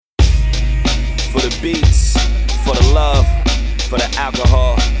For the beats, for the love, for the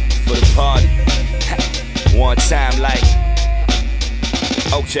alcohol, for the party. One time like,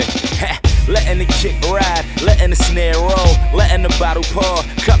 okay. Letting the kick ride, letting the snare roll, letting the bottle pour,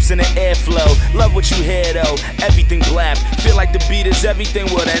 cups in the airflow. Love what you hear though, everything blab. Feel like the beat is everything,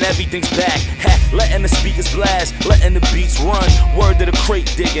 well then everything's back. Letting the speakers blast, letting the beats run. Word to the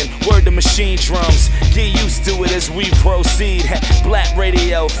crate digging, word to machine drums. Get used to it as we proceed. Black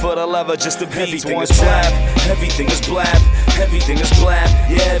radio for the lover, just the beats. Everything is blab, everything is blab, everything is blab.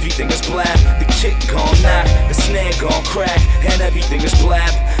 Yeah, everything is blab. The kick gon' knock, the snare gon' crack, and everything is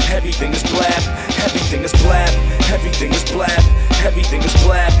blab, everything is blab, everything is blab, everything is blab, everything is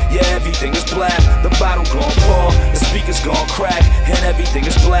blab, yeah, everything is blab. The bottle gon' pour, the speakers gon' crack, and everything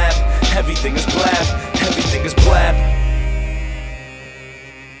is blab, everything is blab, everything is blab.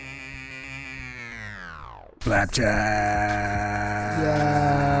 Blab chat.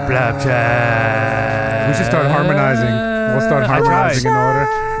 Yeah. Blab chat. We should start harmonizing. We'll start harmonizing in order.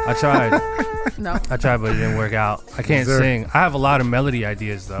 I tried. No. I tried, but it didn't work out. I can't sing. I have a lot of melody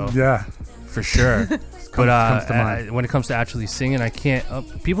ideas, though. Yeah. For sure. But comes to mind. when it comes to actually singing, I can't.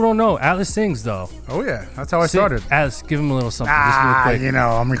 People don't know. Atlas sings, though. Oh, yeah. That's how I started. Atlas, give him a little something. Just real quick. You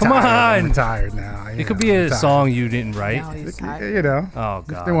know, I'm retired. Come on. I'm retired now. It could be a song you didn't write. You know. Oh,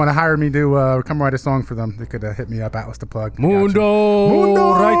 God. If they want to hire me to come write a song for them, they could hit me up, Atlas the Plug.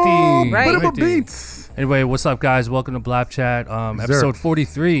 Mundo Righty. Right. Bit of a beats. Anyway, what's up, guys? Welcome to Blab Chat, episode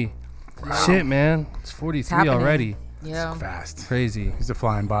 43. Wow. Shit, man. It's 43 already. Yeah. Fast. Crazy. He's a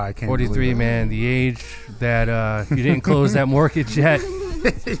flying by. I can't 43, man. The age that if you didn't close that mortgage yet,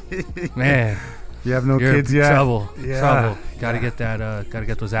 man. You have no you're kids yet. Trouble. Yeah. Trouble. Got to get that. Got to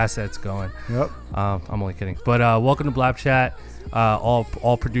get those assets going. Yep. I'm only kidding. But welcome to Blab Chat,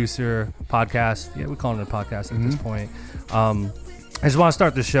 all producer podcast. Yeah, we call it a podcast at this point. I just want to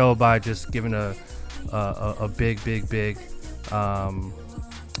start the show by just giving a big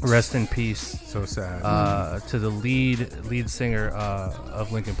rest in peace. So sad. To the lead singer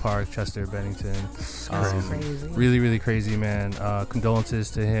of Linkin Park, Chester Bennington. Crazy. Really crazy, man.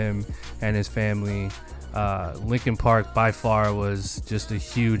 Condolences to him and his family. Linkin Park by far was just a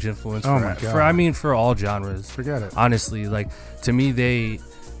huge influence for all genres. Forget it. Honestly, like to me,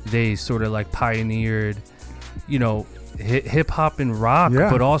 they sort of like pioneered, you know, hip hop and rock,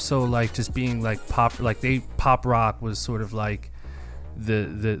 but also like just being like pop. Like pop rock was sort of like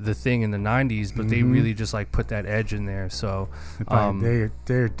the thing in the 90s, but they really just like put that edge in there. So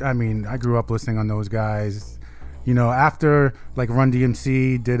they're I mean, I grew up listening on those guys, you know, after like Run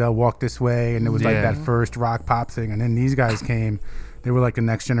DMC did Walk This Way, and it was like that first rock pop thing, and then these guys came. They were like the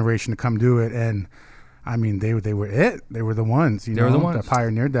next generation to come do it, and I mean, they were it. They were the ones, you know, were the ones that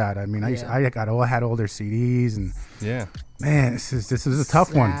pioneered that. I mean, I had all their CDs, and man, this is a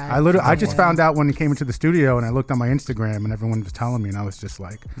tough one. I just found out when he came into the studio, and I looked on my Instagram, and everyone was telling me, and I was just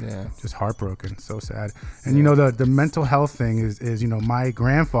like, just heartbroken, so sad. And you know, the mental health thing is you know, my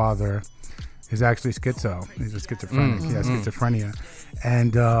grandfather is actually schizo. He's a schizophrenic. He has schizophrenia,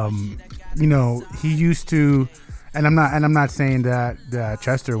 and you know, he used to. And I'm not saying that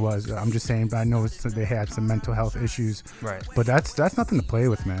Chester was. I'm just saying, but I know they had some mental health issues. Right. But that's nothing to play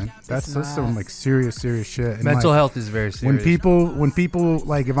with, man. That's some like serious shit. And mental like, health is very serious. When people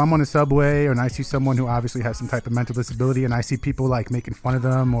like, if I'm on a subway and I see someone who obviously has some type of mental disability, and I see people like making fun of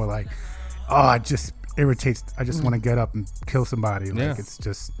them or like, it just irritates. I just want to get up and kill somebody. Like it's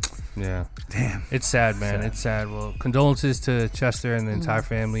just. Yeah. Damn. It's sad, man. It's sad. Well, condolences to Chester and the entire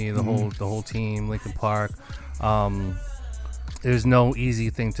family, the whole team, Linkin Park. There's no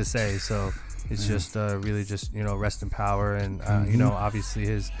easy thing to say, so it's just really just, you know, rest in power, and you know, obviously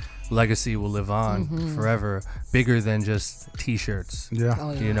his legacy will live on forever, bigger than just t-shirts.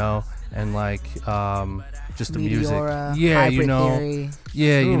 You know, and like just the music, you know, theory.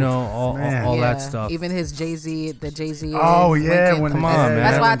 You know, all that stuff. Even his Jay-Z. Oh yeah, come on, man.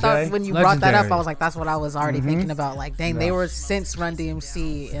 That's why I thought when you brought that up, I was like, that's what I was already thinking about. Like, dang, they were, since Run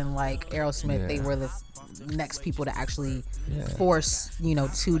DMC and like Aerosmith, they were the next people to actually force, you know,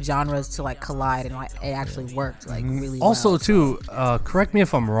 two genres to like collide, and like it actually worked like really also well. Too correct me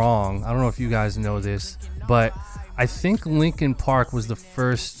if I'm wrong, I don't know if you guys know this, but I think Linkin Park was the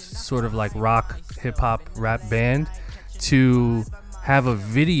first sort of like rock hip hop rap band to have a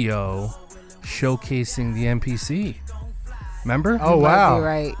video showcasing the MPC. Remember? Oh wow!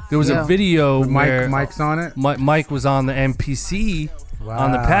 Right. There was a video with where Mike's on it. Mike was on the MPC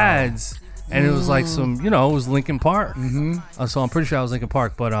on the pads. And it was like some, you know, it was Linkin Park. So I'm pretty sure I was Linkin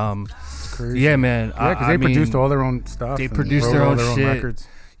Park. But crazy. Yeah, man. Yeah, because they produced all their own stuff. They produced their own shit. Records.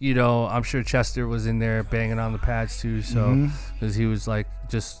 I'm sure Chester was in there banging on the pads too. So because he was like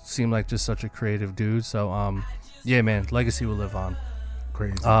seemed like just such a creative dude. So yeah, man, legacy will live on.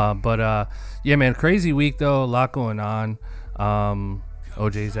 Crazy. But yeah, man, crazy week though. A lot going on.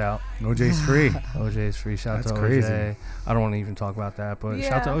 OJ's out. OJ's free. OJ's free. Shout out to crazy. OJ. I don't want to even talk about that, but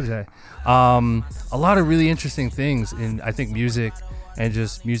shout out to OJ. A lot of really interesting things in, I think, music and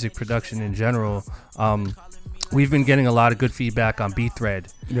just music production in general. We've been getting a lot of good feedback on Beat Thread.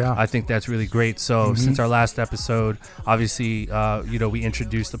 Yeah. I think that's really great. So since our last episode, obviously, we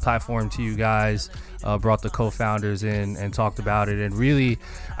introduced the platform to you guys, brought the co-founders in and talked about it. And really,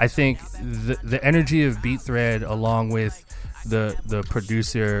 I think the energy of Beat Thread, along with the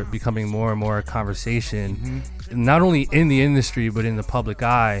producer becoming more and more a conversation, not only in the industry, but in the public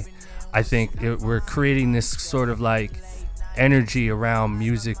eye, I think we're creating this sort of like energy around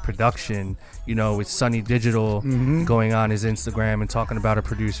music production, with Sunny Digital going on his Instagram and talking about a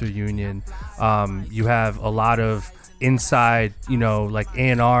producer union. You have a lot of inside, like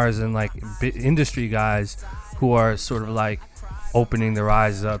A&Rs and like industry guys who are sort of like opening their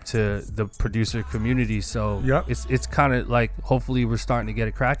eyes up to the producer community. So it's kind of like, hopefully we're starting to get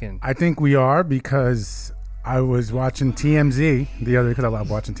it cracking. I think we are, because I was watching TMZ the other, because I love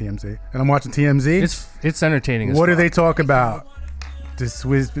watching TMZ, and I'm watching TMZ. It's entertaining. What do they talk about? The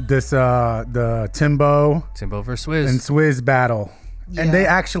Timbo versus Swizz and Swizz battle, and they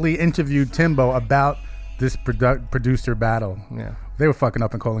actually interviewed Timbo about this producer battle. Yeah, they were fucking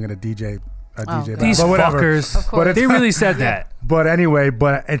up and calling it a DJ battle. These fuckers, but they really said that. But anyway,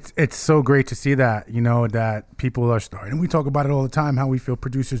 it's so great to see that, that people are starting. And we talk about it all the time, how we feel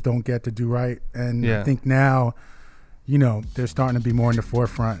producers don't get to do right. And I think now, they're starting to be more in the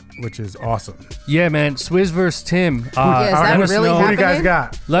forefront, which is awesome. Yeah, man. Swizz versus Tim. Is that really happening? What do you guys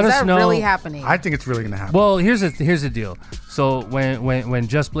got? Let us know. Really happening? I think it's really going to happen. Well, here's the deal. So when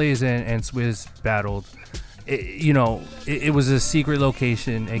Just Blaze and Swizz battled, it was a secret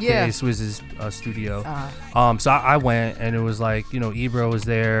location, aka Swizz's studio. So I went, and it was like, Ebro was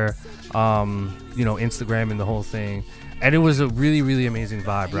there, Instagram and the whole thing, and it was a really, really amazing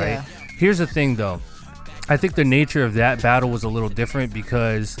vibe, right? Yeah. Here's the thing, though. I think the nature of that battle was a little different,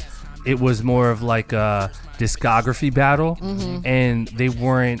 because it was more of like a discography battle, and they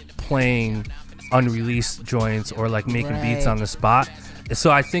weren't playing unreleased joints or like making beats on the spot. So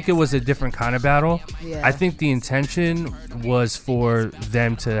I think it was a different kind of battle. Yeah. I think the intention was for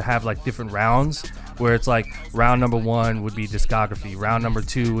them to have like different rounds, where it's like round number 1 would be discography, round number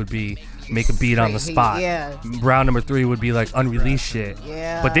 2 would be make a beat on the spot, round number 3 would be like unreleased shit.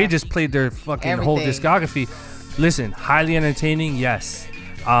 But they just played their fucking whole discography. Listen, highly entertaining, yes.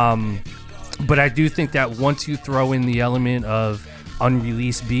 But I do think that once you throw in the element of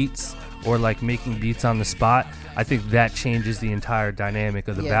unreleased beats or like making beats on the spot, I think that changes the entire dynamic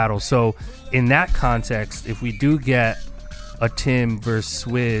of the battle. So in that context, if we do get a Tim versus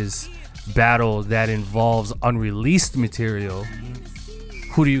Swizz battle that involves unreleased material,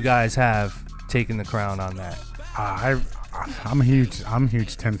 who do you guys have taking the crown on that? I'm a huge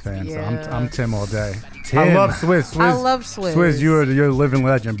Tim fan, so I'm Tim all day. Tim. I love Swizz. I love Swizz. Swizz, you're a living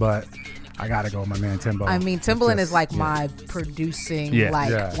legend, but I gotta go with my man Timbo. I mean, Timbaland is like my producing,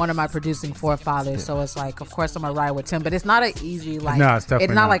 one of my producing forefathers. So it's like, of course, I'm gonna ride with Tim, but it's not an easy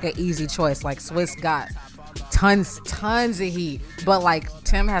it's not like an easy choice. Like Swizz got tons of heat, but like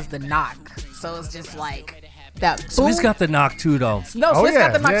Tim has the knock, so it's just like that. Swizz got the knock too, though. No, Swizz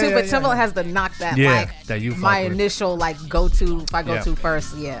got the knock too, but Timbaland has the knock that that you my initial go to. If I go to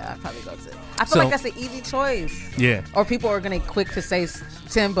first, I probably go to. I feel like that's an easy choice. Yeah. Or people are gonna quick to say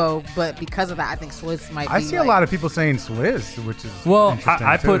Timbo, but because of that, I think Swizz might be. I see a lot of people saying Swizz, which is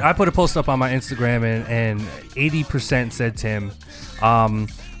I put a post up on my Instagram and 80% said Tim. I'm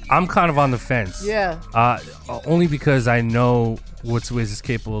kind of on the fence. Yeah. Only because I know what Swizz is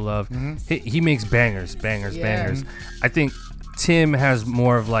capable of. He makes bangers. I think Tim has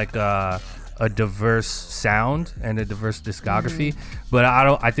more of like a diverse sound and a diverse discography, but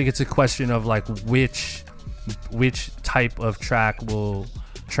I think it's a question of like which type of track will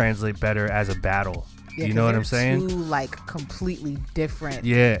translate better as a battle. You know what I'm saying? Two like completely different.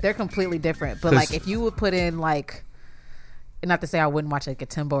 Yeah, they're completely different. But like if you would put in like, not to say I wouldn't watch like a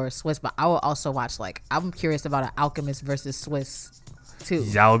Timbo or Swizz, but I would also watch like, I'm curious about an Alchemist versus Swizz too.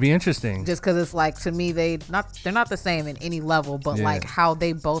 That would be interesting. Just because it's like, to me, they're not the same in any level, but like how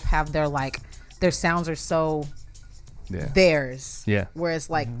they both have their sounds are so theirs. Yeah. Whereas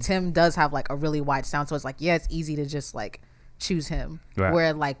like Tim does have like a really wide sound, so it's like it's easy to just like choose him. Right.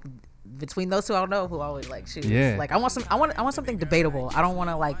 Where like between those two, I don't know who I would like choose. Yeah. Like I want something debatable. I don't want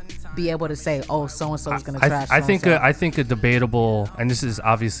to like be able to say, oh, so and so is gonna trash. I think a debatable, and this is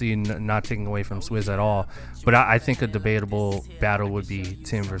obviously not taking away from Swizz at all, but I think a debatable battle would be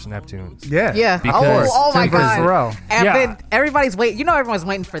Tim versus Neptune. Yeah. Yeah. Because oh my God. Pharrell. And everybody's waiting. You know, everyone's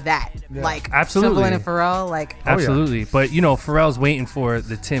waiting for that. Yeah. Like absolutely. Timbaland and Pharrell. Like absolutely. But you know, Pharrell's waiting for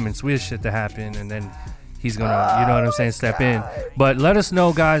the Tim and Swizz shit to happen, and then he's gonna, you know what I'm saying, step in. But let us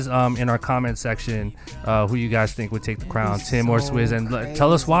know, guys, in our comment section, who you guys think would take the crown, Tim or Swizz, and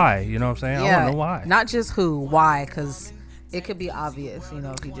tell us why. You know what I'm saying? Yeah, I want to know why. Not just who, why, because it could be obvious, you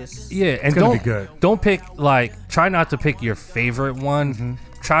know, if you just and don't pick try not to pick your favorite one. Mm-hmm.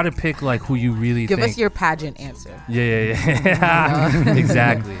 Try to pick who you really give think. us your pageant answer. Yeah.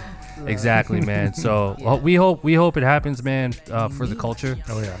 Exactly. Exactly, man. So we hope it happens, man, for the culture.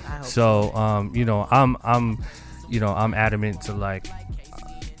 Oh yeah. So you know, I'm adamant to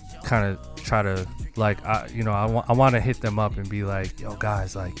kind of try to I want to hit them up and be like, yo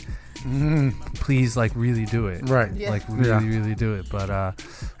guys, please really do it. Right. Yeah. Really do it. But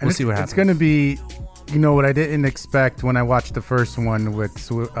we'll see what happens. It's gonna be, you know, what I didn't expect when I watched the first one with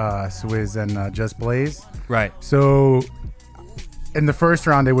Swizz and Just Blaze. Right. So in the first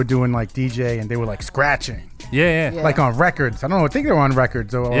round, they were doing DJ and they were scratching. Yeah. Like on records. I don't know. I think they were on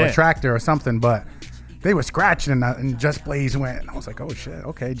records or a tractor or something, but they were scratching and Just Blaze went. And I was like, oh shit,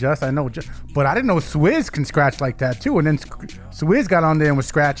 okay, Just, I know. But I didn't know Swizz can scratch like that too. And then Swizz got on there and was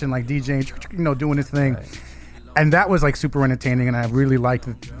scratching DJing, you know, doing his thing. Right. And that was super entertaining, and I really liked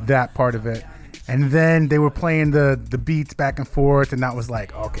that part of it. And then they were playing the beats back and forth, and that was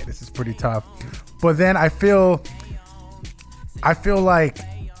okay, this is pretty tough. But then I feel like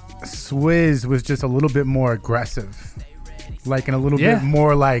Swizz was just a little bit more aggressive, and a little bit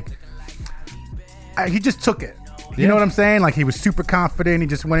more he just took it. You know what I'm saying? He was super confident. He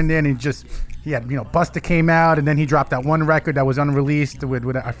just went in there and he had, Busta came out, and then he dropped that one record that was unreleased with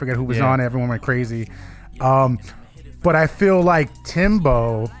I forget who was on it. Everyone went crazy. But I feel like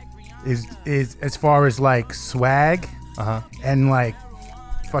Timbo is as far as swag and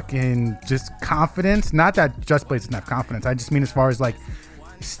fucking just confidence. Not that Just Blaze doesn't have confidence. I just mean as far as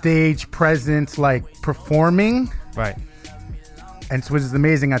stage presence, performing. Right. And Swizz is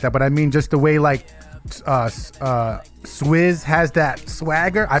amazing at that. But I mean just the way Swizz has that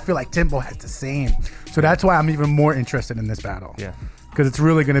swagger. I feel like Timbo has the same. So that's why I'm even more interested in this battle. Yeah. Because it's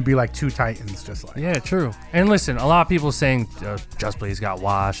really going to be two titans, Yeah, true. And listen, a lot of people saying Just Blaze got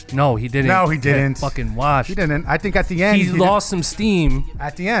washed. No, he didn't. No, he didn't. Fucking washed. He didn't. I think at the end he lost some steam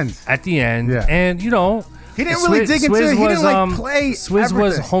at the end. Yeah. And you know, he didn't really dig into it. He didn't play. Swizz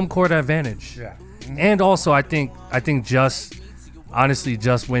was home court advantage. Yeah. Mm-hmm. And also, I think Just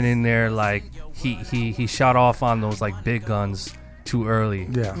went in there he shot off on those big guns too early.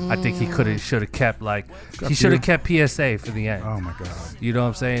 Yeah. I think he should have kept he should have kept PSA for the end. Oh my god. You know what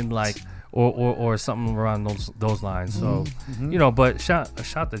I'm saying? Or something around those lines. So you know, but shout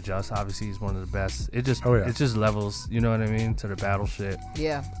to Just. Obviously, he's one of the best. It just levels. You know what I mean, to the battle shit.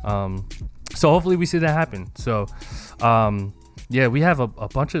 Yeah. So hopefully we see that happen. So, yeah, we have a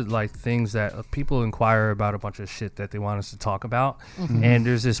bunch of things that people inquire about, a bunch of shit that they want us to talk about. Mm-hmm. And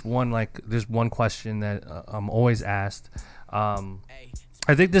there's this one there's one question that I'm always asked.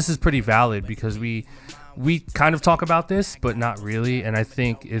 I think this is pretty valid because we kind of talk about this, but not really. And I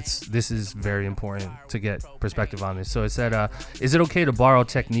think this is very important to get perspective on this. So it said, is it okay to borrow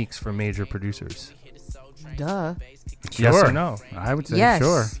techniques from major producers? Duh. Sure. Yes or no? I would say yes.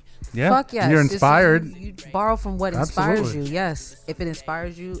 Sure. Yeah. Fuck yes. You're inspired. You borrow from what inspires you. Yes. If it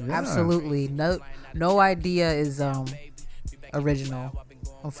inspires you, absolutely. No idea is original,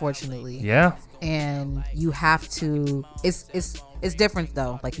 unfortunately. Yeah. And you have to. It's different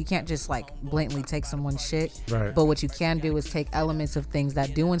though. You can't just blatantly take someone's shit. Right. But what you can do is take elements of things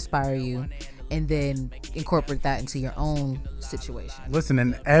that do inspire you, and then incorporate that into your own situation. Listen,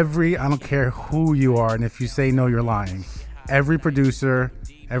 and I don't care who you are, and if you say no, you're lying. Every producer,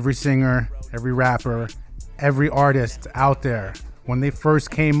 every singer, every rapper, every artist out there, when they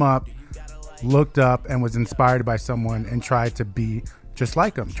first came up, looked up and was inspired by someone and tried to be just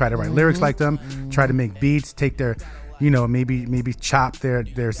like them, try to write lyrics like them, try to make beats, take their, maybe chop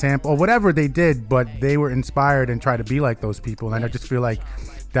their sample or whatever they did, but they were inspired and try to be like those people. And I just feel like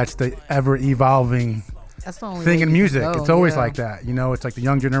that's the ever evolving thing in music. It's always like that, it's the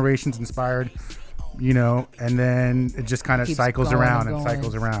young generation's inspired, and then it just kind of cycles around and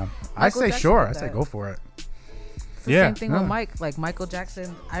cycles around. I say sure. I say go for it. It's the same thing with Michael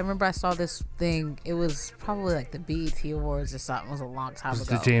Jackson. I remember I saw this thing. It was probably the BET Awards or something. It was a long time ago.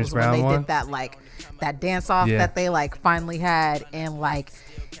 The James Brown when they one? did that that dance off that they finally had, and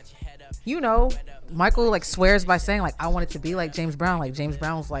Michael like swears by saying like I want it to be like James Brown. Like James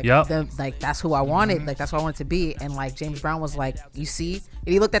Brown was like, like that's who I wanted. Like that's what I wanted to be. And like James Brown was like, you see?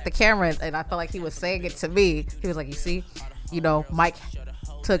 And he looked at the camera and I felt like he was saying it to me. He was like, you see? Mike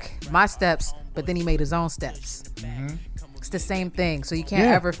took my steps, but then he made his own steps. It's the same thing. So you can't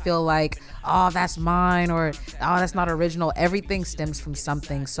ever feel like, oh, that's mine, or oh, that's not original. Everything stems from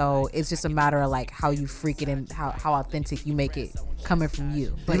something. So it's just a matter of like how you freak it and how authentic you make it coming from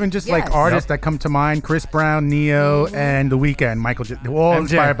you. But even just like artists that come to mind, Chris Brown, Neo, and The Weeknd, all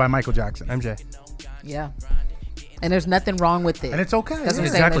inspired by Michael Jackson. MJ. Yeah. And there's nothing wrong with it. And it's okay. That's what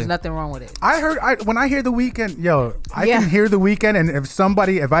I'm saying. There's nothing wrong with it. When I hear The Weeknd, I can hear The Weeknd, and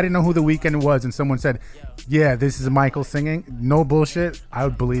if I didn't know who The Weeknd was and someone said, yeah, this is Michael singing, no bullshit, I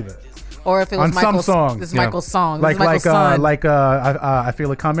would believe it. Or if it was on Michael's some songs. This is Michael's song. Like I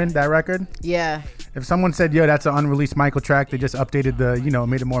Feel It Coming, that record. Yeah. If someone said, yo, that's an unreleased Michael track, they just updated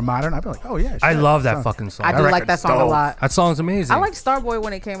made it more modern, I'd be like, oh yeah. I love that fucking song. I do like that song a lot. That song's amazing. I like Starboy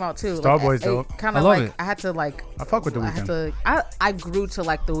when it came out too. Starboy's dope. Kind of like, I had to like. I fuck with The Weeknd. I grew to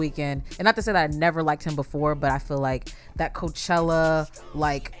like The Weeknd, and not to say that I never liked him before, but I feel like that Coachella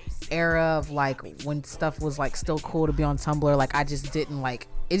like era of like when stuff was like still cool to be on Tumblr, like I just didn't like.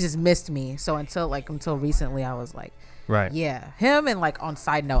 It just missed me. So until recently, I was like, right, yeah, him. And like on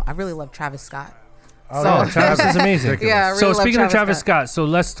side note, I really love Travis Scott. Oh, Travis is amazing. Yeah, I really so love speaking of Travis Scott, so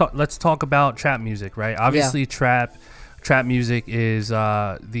let's talk about trap music, right? Obviously, trap music is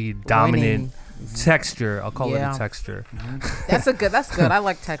the dominant texture. I'll call it a texture. That's good. I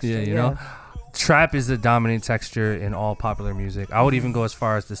like texture. Yeah, you know. Trap is the dominant texture in all popular music. I would even go as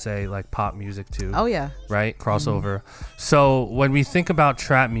far as to say like pop music too. Oh yeah. Right? Crossover. So when we think about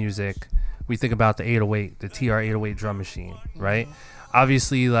trap music, we think about the 808, the TR-808 drum machine, right?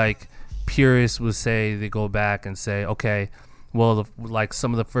 Obviously, like purists would say, they go back and say, okay, well, like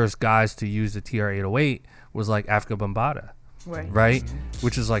some of the first guys to use the TR-808 was like Afrika Bambaataa. Right?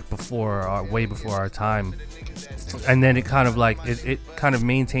 Which is like way before our time. And then it kind of like it kind of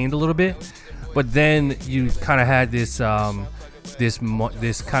maintained a little bit. But then you kind of had this kind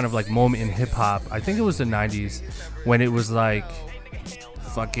of like moment in hip hop. I think it was the 90s when it was like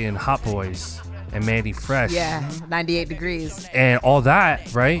fucking Hot Boys and Mandy Fresh. Yeah, 98 Degrees. And all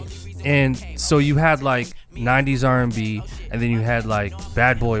that, right? And so you had like 90s R&B, and then you had like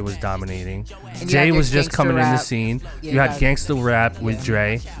Bad Boy was dominating. Jay was just coming in the scene. You had gangsta rap with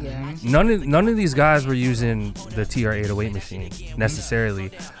Dre. Yeah. None of these guys were using the TR-808 machine necessarily. You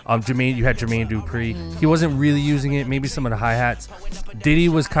had Jermaine Dupri. He wasn't really using it. Maybe some of the hi-hats. Diddy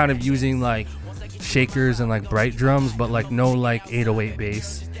was kind of using like shakers and like bright drums, but like no like 808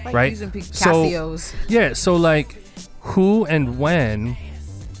 bass, like right? Using Casios. So like who and when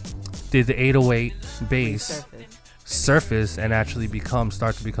did the 808 bass surface and actually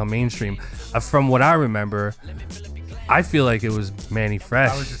start to become mainstream? From what I remember, I feel like it was Manny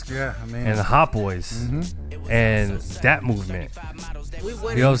Fresh and the Hot Boys and that movement. You know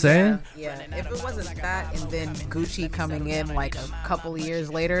what I'm saying? Yeah. If it wasn't that and then Gucci coming in like a couple of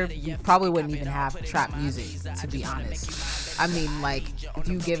years later, you probably wouldn't even have trap music, to be honest. I mean, like, if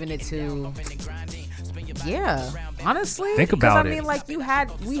you giving it to... Yeah, honestly. Think about it. I mean, like you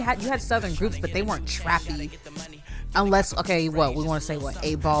had Southern groups, but they weren't trappy. Unless, okay, what we want to say,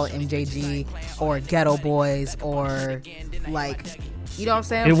 8Ball, MJG, or Ghetto Boys, or like, you know what I'm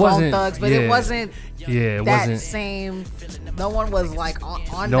saying? It wasn't Thugs, but it wasn't. Yeah, it that wasn't. Same. No one was like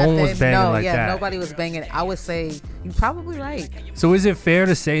on no nothing. one was banging like that. Nobody was banging. I would say you're probably right. So is it fair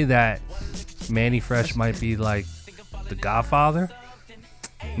to say that Manny Fresh might be like the Godfather?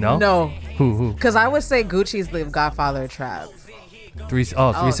 No. Who? Because I would say Gucci's the Godfather of trap. 3 6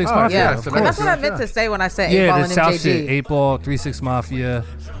 Mafia. Yeah, of and course. that's what I meant to say when I said 8Ball the and South MJG. shit. 8Ball, 3 6 Mafia.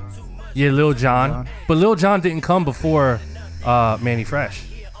 Yeah, Lil Jon. But Lil Jon didn't come before Manny Fresh.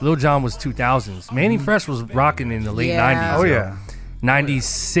 Lil Jon was 2000s. Manny Fresh was rocking in the late 90s. Oh yeah.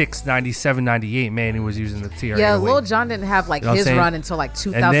 96, 97, 98, man, he was using the TR-808. Yeah, Lil Jon didn't have like his run until like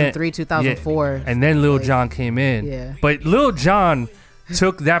 2003, 2004. Yeah, and then Lil Jon came in. Yeah. But Lil Jon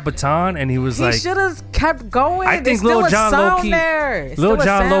took that baton and he was he like... He should have kept going. I think Lil Jon low-key... Lil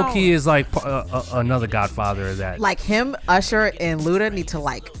Jon low-key is like another godfather of that. Like him, Usher, and Luda need to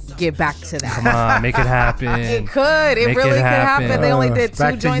like get back to that. Come on, make it happen. It could. It really could happen. They only did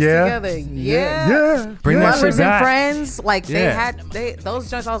 2 joints together. Yeah. Bring that shit Lovers back. and Friends, like those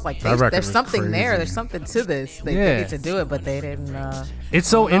joints, I was like, there's something crazy. there. There's something to this. They need to do it, but they didn't. It's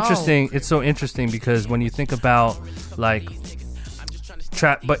so interesting. It's so interesting because when you think about like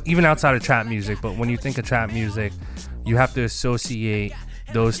trap, but even outside of trap music, but when you think of trap music, you have to associate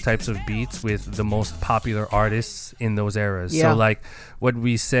those types of beats with the most popular artists in those eras. Yeah. So like what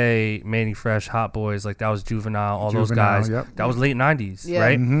we say, Manny Fresh, Hot Boys, like that was Juvenile, all those guys. Yep. That was late 90s, Yeah.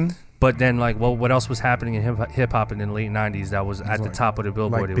 right? Mm-hmm. But then, like, well, what else was happening in hip hop in the late '90s that was at the top of the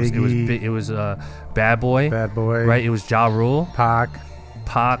Billboard? Like it was Bad Boy, right? It was Ja Rule, Pac,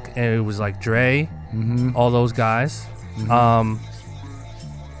 and it was like Dre, all those guys. I'm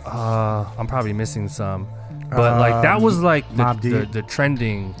probably missing some, but like that was like the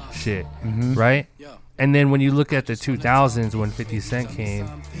trending shit, right? And then when you look at the 2000s when 50 Cent came,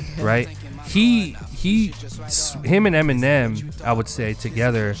 right? Him and Eminem, I would say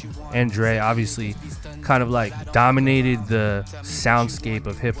together, and Dre obviously kind of like dominated the soundscape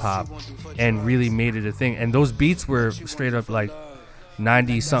of hip hop and really made it a thing. And those beats were straight up like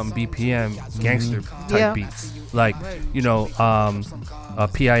 90 something BPM gangster type beats. Like, you know,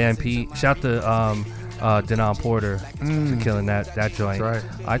 PIMP. Shout to Denon Porter for killing that joint. Right.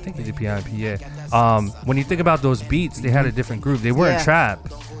 I think he did PIMP, yeah. When you think about those beats, they had a different groove. They weren't trap.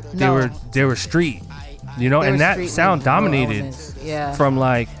 They were street, you know, and that sound dominated from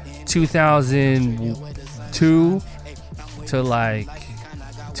like 2002 to like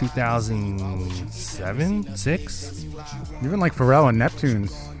 2007, 6. Even like Pharrell and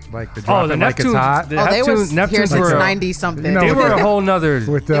Neptunes. Like the drop the like it's hot. Neptunes were 90 something. You know, they were a whole nother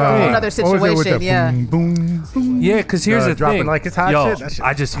situation. Boom, boom, boom. Yeah, because here's the thing. Like it's hot Yo, shit.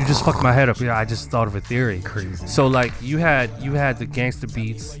 you just fucked my head up. Yeah, I just thought of a theory. Crazy. So like you had the gangster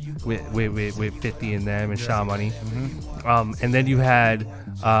beats with 50 and them and Shaw Money, and then you had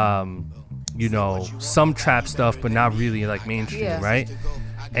you know, some trap stuff, but not really like mainstream, right?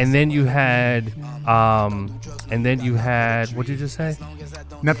 And then you had what did you just say?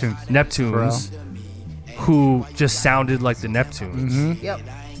 Neptunes, who just sounded like the Neptunes. Yep.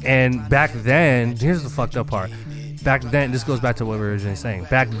 And back then, here's the fucked up part. Back then, this goes back to what we were originally saying.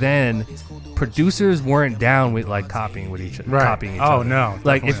 Back then, producers weren't down with like copying each other. Oh no.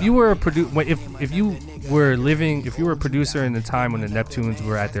 Like if you were a if you were a producer in the time when the Neptunes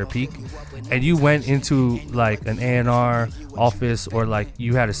were at their peak, and you went into like an A&R office or like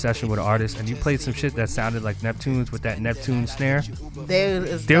you had a session with an artist and you played some shit that sounded like Neptunes with that Neptune snare,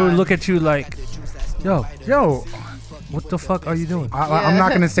 they would look at you like, yo, what the fuck are you doing? I'm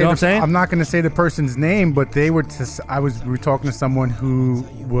not gonna say. I'm not gonna say the person's name, but they were. We were talking to someone who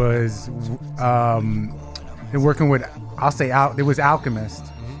was. They're working with. I'll say out. It was Alchemist.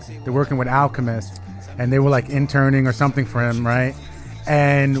 They're working with Alchemist, and they were like interning or something for him, right?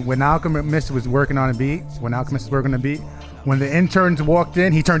 And when Alchemist was working on a beat, when the interns walked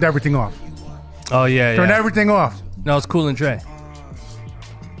in, he turned everything off. Oh yeah, turned everything off. No, it's Cool and Dre.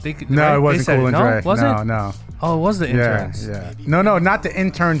 No, it wasn't Cool and Dre. Was it? No. Oh, it was the interns. Yeah. No, not the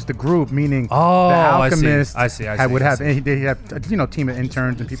interns. The group, meaning the Alchemist. I see. Would have a team of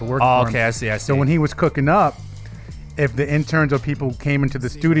interns and people working for him. I see. So when he was cooking up, if the interns or people came into the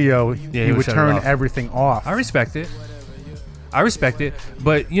studio, he would turn everything off. I respect it,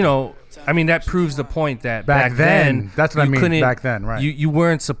 but you know, I mean that proves the point that back then that's what I mean. Back then, right? You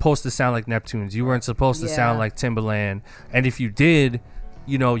weren't supposed to sound like Neptunes. You weren't supposed to sound like Timbaland, and if you did,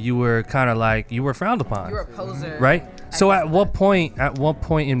 you know, you were kind of like you were frowned upon. You were a poser, right? So at what point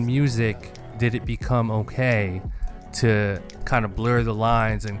in music did it become okay to kind of blur the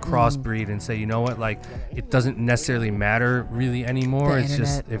lines and crossbreed and say, you know what, like it doesn't necessarily matter really anymore. It's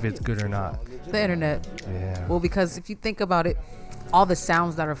just if it's good or not. The internet. Yeah. Well, because if you think about it, all the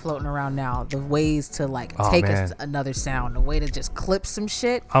sounds that are floating around now, the ways to like take us to another sound, the way to just clip some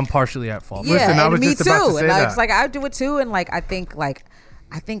shit. I'm partially at fault. Yeah, Listen, I was me just too. about to say and that. I was like, I do it too, and like I think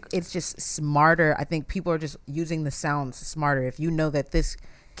it's just smarter. I think people are just using the sounds smarter. If you know that this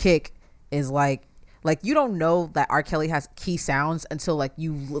kick is like you don't know that R. Kelly has key sounds until like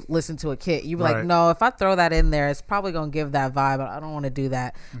you listen to a kick. You be like, no, if I throw that in there, it's probably gonna give that vibe. But I don't want to do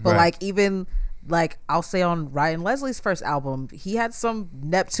that. But like even like I'll say on Ryan Leslie's first album, he had some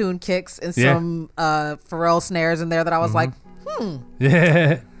Neptune kicks and some Pharrell snares in there that I was like,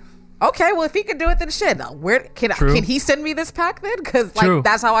 yeah. Okay, well if he could do it, then shit. Where can he send me this pack then? Because like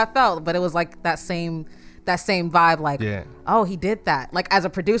that's how I felt. But it was like that same vibe. Like, oh, he did that. Like as a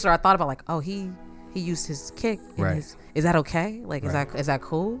producer, I thought about like, oh, he used his kick. Is that okay? Like, is that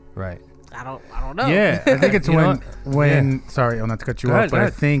cool? Right. I don't know. Yeah, I think it's when sorry, not to cut you off, but I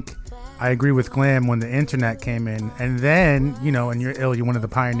think I agree with Glam when the internet came in, and then and you're one of the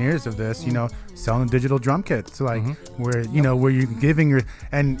pioneers of this, selling digital drum kits, like where where you're giving your,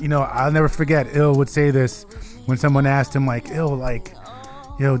 and I'll never forget, Ill would say this when someone asked him like, Ill, like,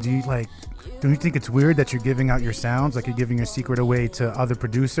 don't you think it's weird that you're giving out your sounds, like you're giving your secret away to other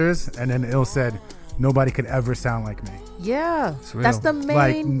producers? And then Ill said, nobody could ever sound like me. Yeah, that's the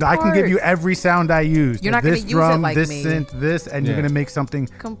main part. I can give you every sound I use. You're not going to use it like this me. synth, this, and you're going to make something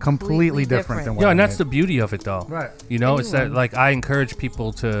completely different than what and that's the beauty of it, though. Right. You know, it's that like I encourage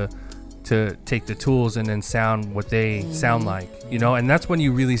people to take the tools and then sound what they sound like, you know, and that's when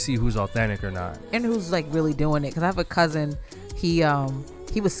you really see who's authentic or not, and who's like really doing it. Because I have a cousin, he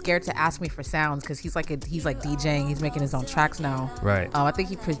was scared to ask me for sounds because he's like DJing. He's making his own tracks now. Right. I think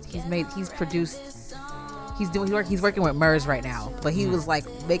he's working with Murs right now, but he was like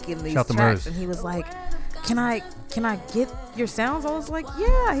making these tracks, and he was like, can I get your sounds? I was like,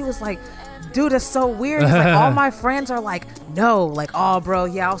 yeah. He was like, dude, that's so weird. He's like, all my friends are like, no, like, oh bro,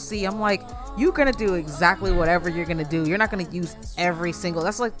 yeah, I'll see. I'm like, you're gonna do exactly whatever you're gonna do. You're not gonna use every single,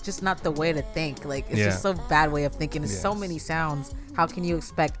 that's like just not the way to think. Like, it's just a bad way of thinking. There's so many sounds. How can you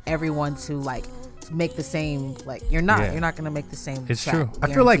expect everyone to like make the same? Like, you're not gonna make the same. It's track, true. guaranteed.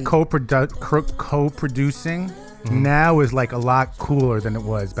 I feel like co-producing now is like a lot cooler than it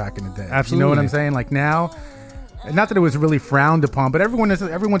was back in the day. Absolutely. You know what I'm saying? Like now, not that it was really frowned upon, but everyone's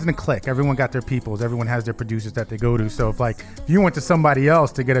in a clique. Everyone got their peoples. Everyone has their producers that they go to. So if you went to somebody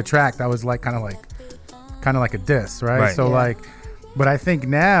else to get a track, that was like kind of like a diss, right? So but I think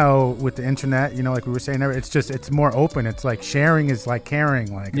now with the internet, you know, like we were saying, it's more open. It's like sharing is like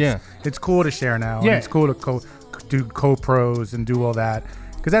caring. Like it's cool to share now. Yeah. And it's cool to do co-pros and do all that,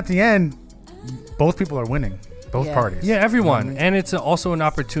 because at the end, both people are winning. Both parties. Yeah, everyone. You know what I mean? And it's also an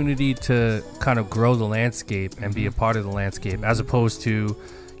opportunity to kind of grow the landscape and be a part of the landscape, as opposed to,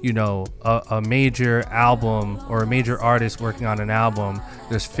 you know, a major album or a major artist working on an album.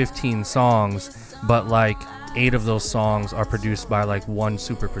 There's 15 songs, but like 8 of those songs are produced by like one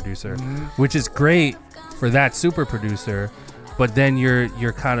super producer, which is great for that super producer. But then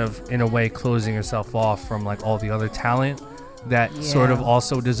you're kind of in a way closing yourself off from like all the other talent that sort of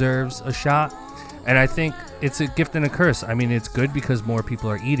also deserves a shot. And I think it's a gift and a curse. I mean, it's good because more people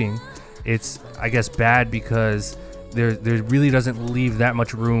are eating. It's, I guess, bad because there really doesn't leave that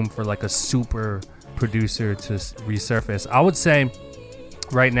much room for like a super producer to resurface. I would say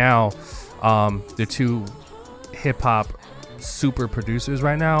right now, the 2 hip hop super producers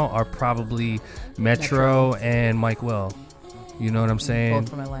right now are probably Metro and Mike Will. You know what I'm saying? Both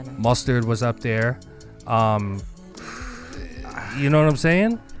from Atlanta. Mustard was up there. You know what I'm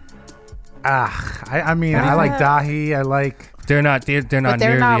saying? I mean, I like Dahi. I like. They're not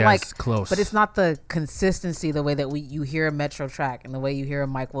nearly as close. But it's not the consistency, the way that you hear a Metro track and the way you hear a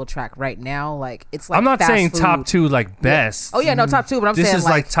Mike Will track right now. Like, it's like, I'm not saying food. top 2 like best. Oh yeah, no, top 2. But I'm saying this is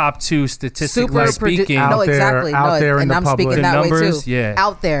like top 2 statistically speaking. No, exactly. Out there in and the I'm public. speaking that numbers, way too.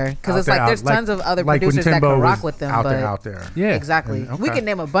 Out there, because it's like there's tons of other producers that can rock with them. Out there. Yeah, exactly. We can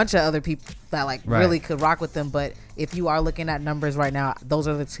name a bunch of other people that like really could rock with them, but if you are looking at numbers right now, those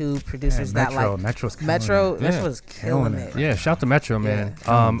are the 2 producers that like Metro's killing it. Yeah, shout to Metro, man.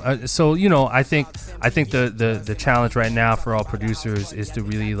 So you know, I think the challenge right now for all producers is to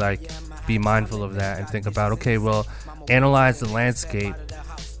really like be mindful of that and think about, okay, well, analyze the landscape,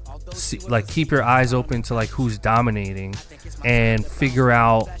 like keep your eyes open to like who's dominating, and figure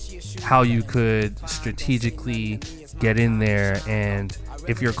out how you could strategically get in there. And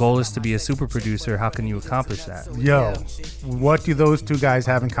if your goal is to be a super producer, how can you accomplish that? What do those 2 guys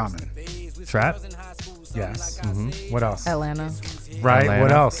have in common? Trap? Yes. What else? Atlanta. Right. Atlanta.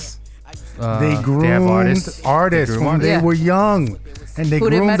 What else? They groomed artists when they were young, and they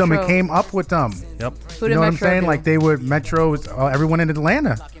groomed them and came up with them. Yep. Who you know what I'm Metro saying? do? Like they were Metro's. Everyone in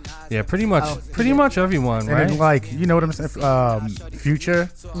Atlanta. Yeah, pretty much everyone, right? And like, you know what I'm saying?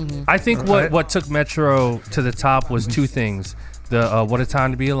 Future. I think what took Metro to the top was 2 things: the What a Time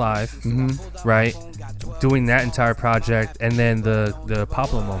to Be Alive, right? Doing that entire project, and then the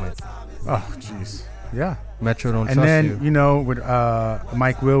Pablo moment. Oh, jeez. Yeah. Metro don't and trust then, you. you know, with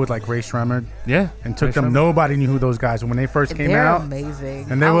Mike Will with like Ray Shremmerd. Yeah. And took them. Nobody knew who those guys were when they first came out. They're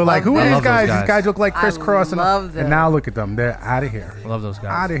amazing. And they were like, who are these guys? These guys look like Criss Cross. And now look at them. They're out of here. I love those guys.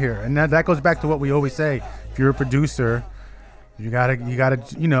 Out of here. And that goes back to what we always say. If you're a producer, you gotta,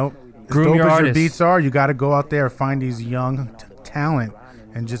 you know, groom your artists. Your beats are, you gotta go out there and find these young talent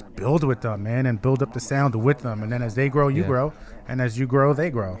and just build with them, man, and build up the sound with them. And then as they grow, you grow. And as you grow, they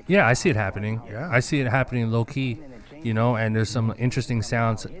grow. Yeah, I see it happening. Yeah. I see it happening low key, you know, and there's some interesting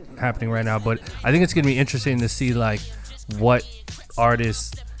sounds happening right now. But I think it's going to be interesting to see, like, what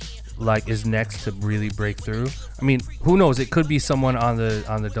artists, like, is next to really break through. I mean, who knows? It could be someone on the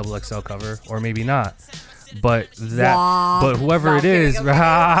XXL cover, or maybe not. But whoever it is,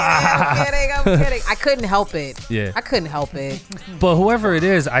 I'm kidding. I couldn't help it. Yeah. I couldn't help it. But whoever it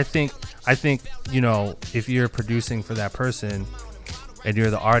is, I think, you know, if you're producing for that person, and you're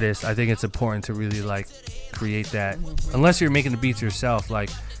the artist, I think it's important to really like create that, unless you're making the beats yourself, like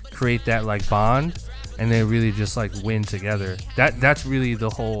create that like bond, and then really just like win together. That's really the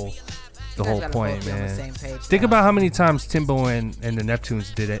whole point, man. Think about how many times Timbo and the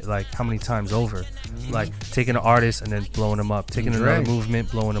Neptunes did it, like how many times over, like taking an artist and then blowing them up, taking another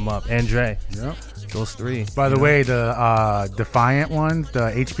movement, blowing them up. And Dre. Yep. Those three. By the way, the Defiant ones,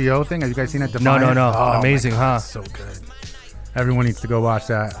 the HBO thing, have you guys seen that? Defiant? No. Oh, amazing, huh? So good. Everyone needs to go watch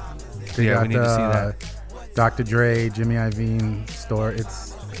that. We need to see that. Dr. Dre, Jimmy Iovine store.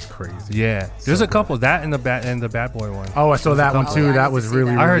 It's crazy. Yeah, there's a couple, that and the Bad Boy one. Oh, I saw that one too. That was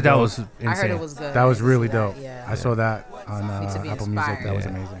really. I heard that dope. Was insane. I heard it was good. That was really dope. Yeah. I saw that on Apple Music. That was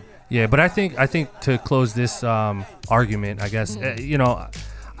amazing. Yeah, but I think to close this argument, I guess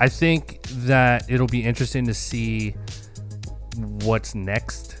I think that it'll be interesting to see what's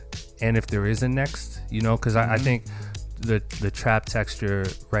next, and if there is a next, because I think the trap texture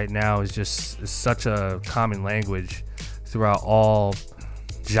right now is just such a common language throughout all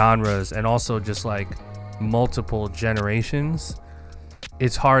genres, and also just like multiple generations.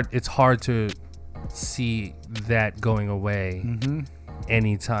 It's hard to see that going away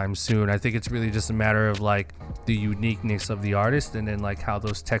anytime soon. I think it's really just a matter of like the uniqueness of the artist, and then like how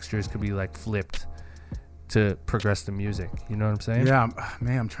those textures could be like flipped to progress the music. You know what I'm saying? Yeah,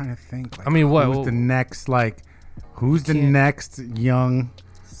 man, I'm trying to think. Like, I mean, who's the next next young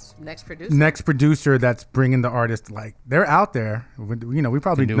next producer that's bringing the artist? Like, they're out there. We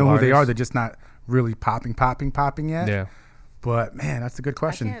probably know who they are. They're just not really popping yet. Yeah. But man, that's a good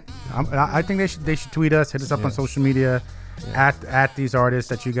question. I think they should tweet us, hit us up on social media, at these artists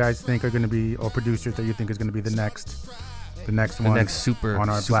that you guys think are going to be, or producers that you think is going to be the next super on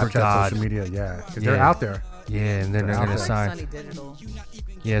our super Black Chat social media. Yeah, because they're out there. Yeah, and then they're going to sign. Sunny Digital.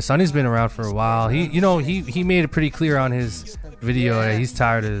 Yeah, Sonny's been around for a while. He made it pretty clear on his video that he's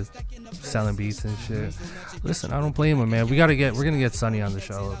tired of selling beats and shit. Listen, I don't blame him, man. We're gonna get Sonny on the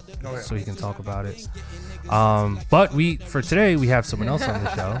show so he can talk about it. But for today we have someone else on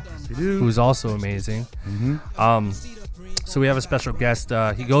the show who's also amazing. So we have a special guest.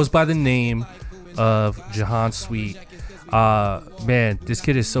 He goes by the name of Jahaan Sweet. Man, this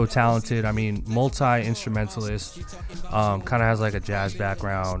kid is so talented. I mean, multi-instrumentalist, kind of has like a jazz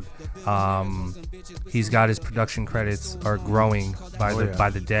background. He's got his production credits are growing by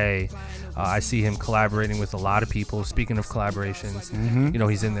the day. I see him collaborating with a lot of people. Speaking of collaborations,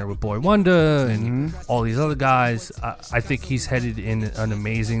 he's in there with Boy Wonder and all these other guys. I think he's headed in an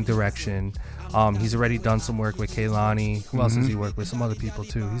amazing direction. He's already done some work with Kehlani. Who else has he worked with? Some other people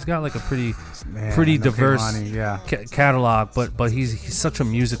too. He's got like a pretty diverse catalog, but he's such a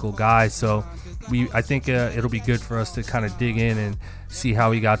musical guy. So I think it'll be good for us to kind of dig in and see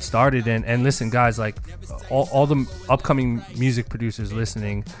how he got started. And listen, guys, like all the upcoming music producers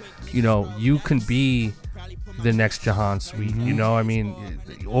listening, you can be the next Jahaan Sweet,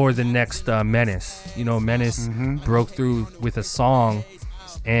 or the next Menace. Menace broke through with a song,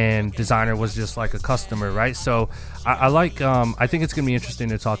 and Designer was just like a customer, right? So I think it's gonna be interesting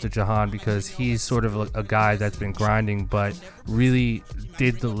to talk to Jahaan, because he's sort of a guy that's been grinding but really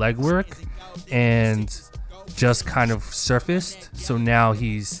did the legwork and just kind of surfaced. So now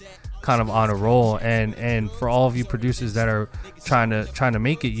he's kind of on a roll, and for all of you producers that are trying to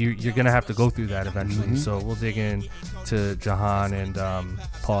make it, you're gonna have to go through that eventually. So we'll dig in to Jahaan and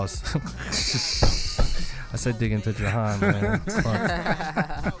pause. I said dig into Jahaan, man.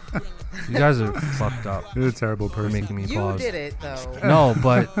 You guys are fucked up. You're a terrible person. Making me pause. You did it though. No,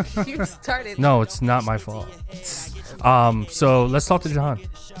 but you started. No, it's not my fault. So let's talk to Jahaan.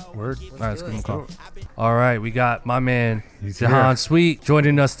 Word. All right, let's give him a call. All right, we got my man Jahaan Sweet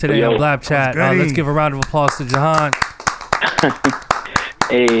joining us today on Blab Chat. Let's give a round of applause to Jahaan.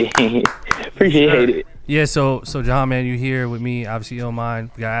 Hey, appreciate it. Yeah, so Jahaan, man, you here with me? Obviously, you don't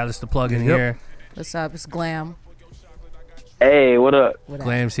mind. We got Alice the plug in here. What's up? It's Glam. Hey, what up?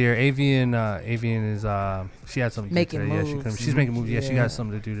 Glam's here. Avian is she had something to do today. Moves. Yeah, she's making moves. Yeah, she got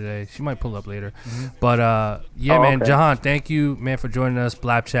something to do today. She might pull up later. But man, okay. Jahaan, thank you, man, for joining us.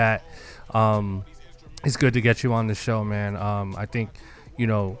 Blab Chat. It's good to get you on the show, man. I think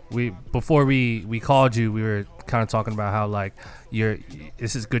before we called you, we were kind of talking about how like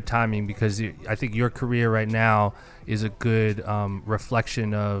this is good timing, because I think your career right now is a good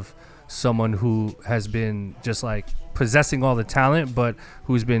reflection of someone who has been just like possessing all the talent, but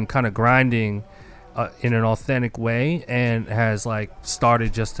who's been kind of grinding in an authentic way, and has like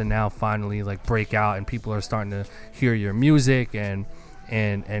started just to now finally like break out, and people are starting to hear your music and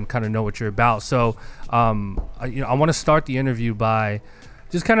kind of know what you're about. So I want to start the interview by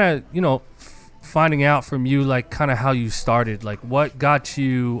just kind of finding out from you, like, kind of how you started. Like, what got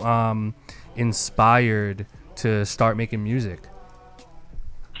you inspired to start making music?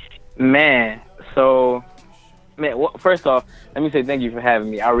 Man, well, first off, let me say thank you for having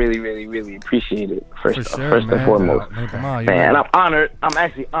me. I really, really, really appreciate it. First and foremost. Come on, man, I'm honored. I'm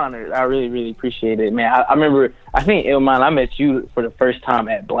actually honored. I really, really appreciate it, man. I remember, I think, Ilman, I met you for the first time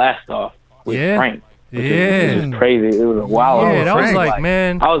at Blast Off with Frank. It was crazy. It was a wild. Yeah, that was like,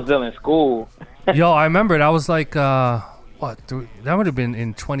 man. I was still in school. Yo, I remember it. I was like, that would have been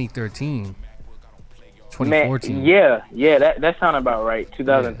in 2013. 2014. Man, yeah, that sounded about right.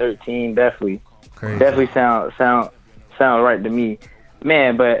 2013, definitely. Crazy. Definitely sound right to me,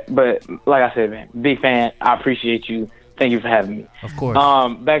 man. But like I said, man, big fan. I appreciate you. Thank you for having me. Of course.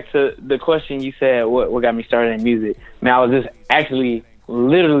 Back to the question you said, what got me started in music? Man, I was just actually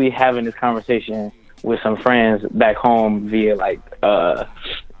literally having this conversation with some friends back home via like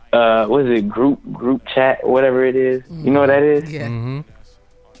what is it, group chat, whatever it is. You know what that is? Yeah. Mm-hmm.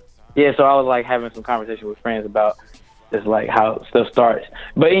 Yeah. So I was like having some conversation with friends about just like how stuff starts.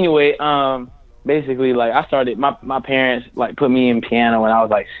 But anyway, basically, like, I started, my parents, like, put me in piano when I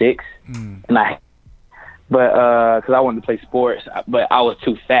was, like, 6. And because I wanted to play sports, but I was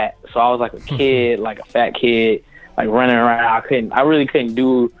too fat. So I was, like, a kid, like, a fat kid, like, running around. I really couldn't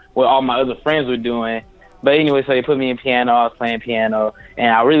do what all my other friends were doing. But anyway, so they put me in piano. I was playing piano.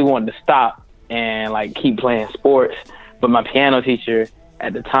 And I really wanted to stop and, like, keep playing sports. But my piano teacher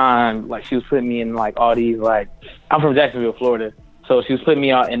at the time, like, she was putting me in, like, all these, like, I'm from Jacksonville, Florida. So she was putting me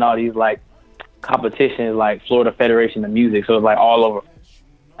in all these, like, competitions, like Florida Federation of Music. So it's like all over,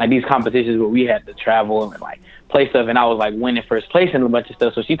 like these competitions where we had to travel and like play stuff, and I was like winning first place in a bunch of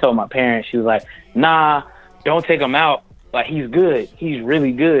stuff. So she told my parents, she was like, nah, don't take him out, like he's good, he's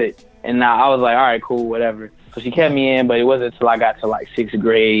really good. And I was like, all right, cool, whatever. So she kept me in, but it wasn't until I got to like 6th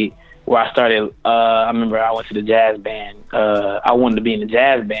grade where I started, I remember I went to the jazz band. I wanted to be in the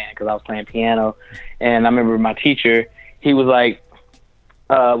jazz band because I was playing piano. And I remember my teacher, he was like,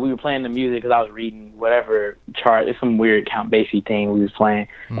 we were playing the music because I was reading whatever chart. It's some weird Count Basie thing we was playing.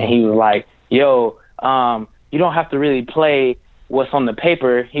 And he was like, yo, you don't have to really play what's on the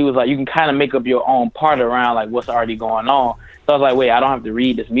paper. He was like, you can kind of make up your own part around like what's already going on. So I was like, wait, I don't have to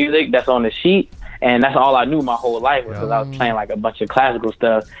read this music that's on the sheet. And that's all I knew my whole life was because I was playing like a bunch of classical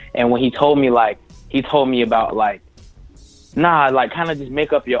stuff. And when he told me about like, nah, like kind of just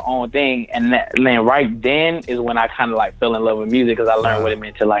make up your own thing. And then right then is when I kind of like fell in love with music because I learned what it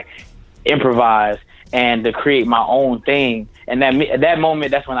meant to like improvise and to create my own thing. And at that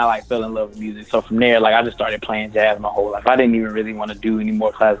moment, that's when I like fell in love with music. So from there, like I just started playing jazz my whole life. I didn't even really want to do any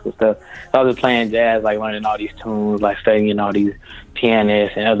more classical stuff. So I was just playing jazz, like learning all these tunes, like studying all these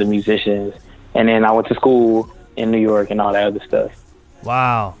pianists and other musicians. And then I went to school in New York and all that other stuff.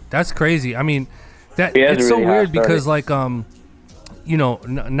 Wow, that's crazy. I mean, it's really so weird because like you know,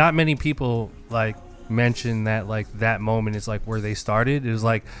 not many people like mention that like that moment is like where they started. It was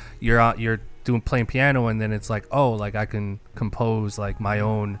like you're playing piano and then it's like, oh, like I can compose like my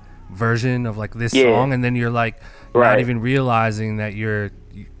own version of like this song, and then you're like not even realizing that you're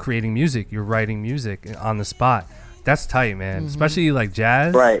creating music, you're writing music on the spot. That's tight, man. Especially like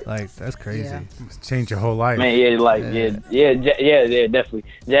jazz, right? Like that's crazy. Yeah. Change your whole life, man. Yeah, definitely.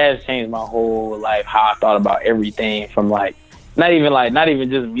 Jazz changed my whole life. How I thought about everything from like not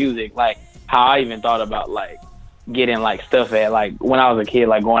even just music. Like how I even thought about like getting like stuff at like when I was a kid,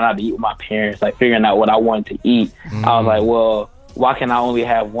 like going out to eat with my parents, like figuring out what I wanted to eat. I was like, well, why can I only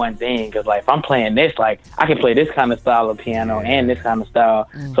have one thing? Because like if I'm playing this, like I can play this kind of style of piano and this kind of style.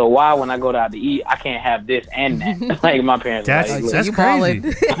 So why when I go out to eat, I can't have this and that? Like my parents. That's crazy.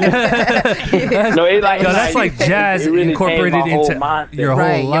 No, it's like that's like jazz really incorporated into your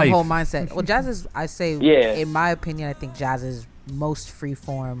whole life. Your whole mindset. Well, jazz is, I say, in my opinion, I think jazz is most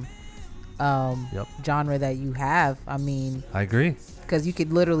freeform genre that you have. I mean, I agree, because you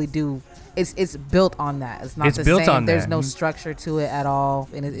could literally do. It's built on that. It's not it's the built same. On There's that. no structure to it at all,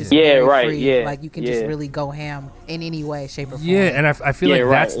 and it's very free. Like you can just really go ham in any way, shape, or form. Yeah, and I feel like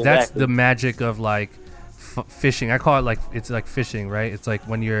that's exactly. the magic of like fishing. I call it like it's like fishing, right? It's like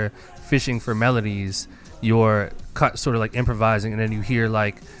when you're fishing for melodies, you're sort of like improvising, and then you hear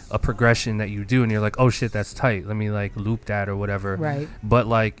like a progression that you do, and you're like, oh shit, that's tight. Let me like loop that or whatever. Right. But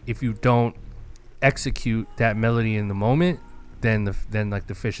like if you don't execute that melody in the moment, then like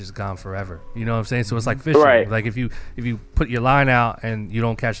the fish is gone forever. You know what I'm saying? So it's like fishing. Right. Like if you put your line out and you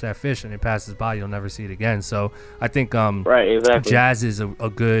don't catch that fish and it passes by, you'll never see it again. So I think jazz is a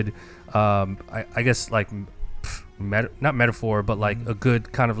good I guess like not metaphor, but like a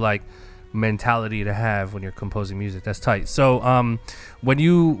good kind of like mentality to have when you're composing music. That's tight. So when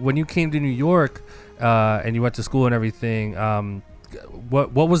you came to New York and you went to school and everything,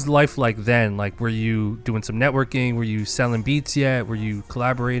 what was life like then? Like, were you doing some networking? Were you selling beats yet? Were you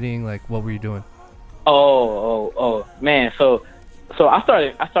collaborating? Like, what were you doing? Oh man. So I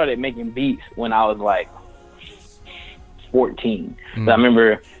started making beats when I was like 14. So I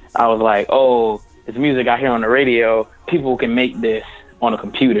remember I was like, oh, this music I hear on the radio, people can make this on a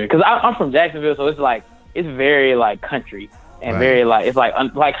computer. Cause I'm from Jacksonville, so it's like, it's very like country and very like, it's like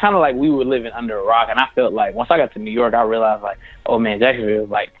kind of like we were living under a rock. And I felt like once I got to New York, I realized like, oh man, Jacksonville is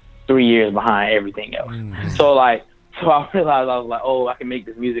like 3 years behind everything else. So I realized I was like, oh, I can make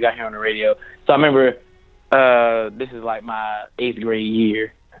this music I hear on the radio. So I remember, this is like my 8th grade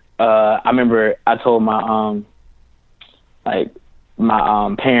year. I remember I told my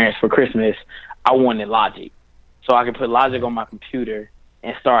parents for Christmas, I wanted Logic, so I could put Logic on my computer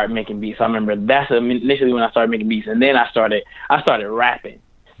and start making beats. So I remember that's initially when I started making beats, and then I started rapping.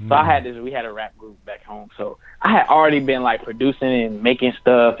 So we had a rap group back home. So I had already been like producing and making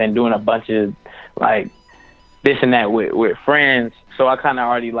stuff and doing a bunch of like this and that with friends. So I kind of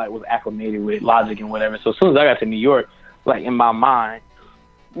already like was acclimated with Logic and whatever. So as soon as I got to New York, like in my mind,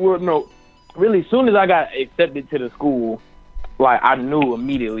 really as soon as I got accepted to the school, like I knew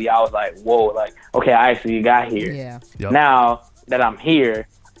immediately. I was like, whoa, like, okay, I actually got here. Yeah. Yep. Now that I'm here,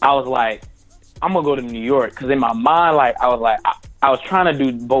 I was like, I'm gonna go to New York. Cause in my mind, like, I was trying to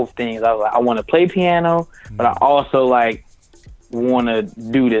do both things. I was like, I want to play piano, but I also like want to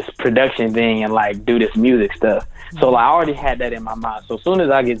do this production thing and like do this music stuff. So like I already had that in my mind. So as soon as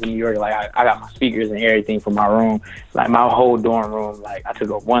I get to New York, like I got my speakers and everything for my room, like my whole dorm room. Like I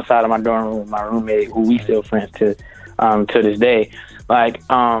took up one side of my dorm room with my roommate, who we still friends to this day. Like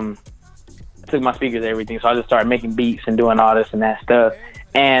I took my speakers and everything. So I just started making beats and doing all this and that stuff.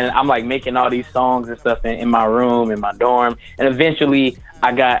 And I'm like making all these songs and stuff in my room, in my dorm. And eventually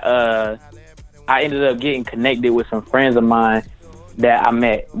I ended up getting connected with some friends of mine that I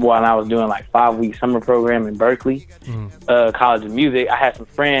met while I was doing like 5-week summer program in Berkeley, College of Music. I had some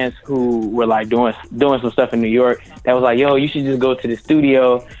friends who were like doing some stuff in New York that was like, yo, you should just go to the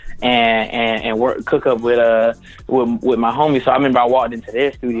studio and cook up with my homies. So I remember I walked into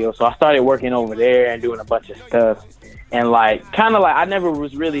their studio. So I started working over there and doing a bunch of stuff. And like, kind of like, I never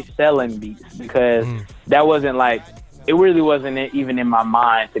was really selling beats because that wasn't like, it really wasn't even in my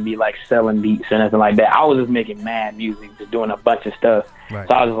mind to be like selling beats or anything like that. I was just making mad music, just doing a bunch of stuff. Right.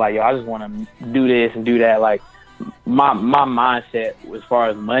 So I was just like, yo, I just want to do this and do that. Like my mindset as far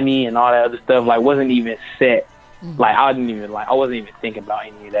as money and all that other stuff, like wasn't even set. Like I wasn't even thinking about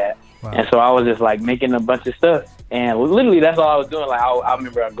any of that. Wow. And so I was just like making a bunch of stuff. And literally that's all I was doing. Like I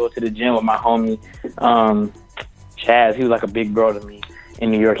remember I'd go to the gym with my homie, Chaz. He was like a big bro to me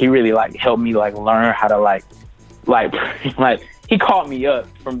in New York. He really like helped me like learn how to like he caught me up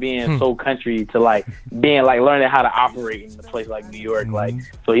from being so country to like being like learning how to operate in a place like New York. Like,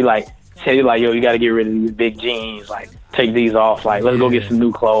 so he like said, yo, you got to get rid of these big jeans. Like, take these off. Like, let's go get some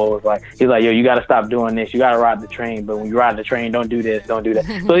new clothes. Like, he's like, yo, you got to stop doing this. You got to ride the train. But when you ride the train, don't do this, don't do that.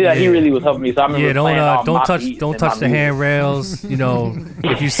 So yeah, he really was helping me. So I remember don't touch the handrails. You know,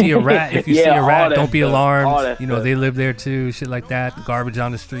 if you see a rat, don't be alarmed. You know, they live there too. Shit like that. Garbage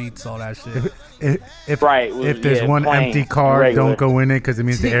on the streets, all that shit. If there's one empty car, don't go in it because it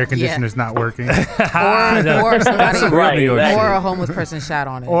means the air conditioner's not working. or a homeless person shot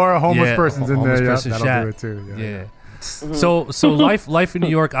on it. Or a homeless person's in there. That'll do it too. Yeah. So life in New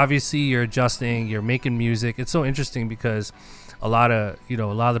York, obviously you're adjusting, you're making music. It's so interesting because a lot of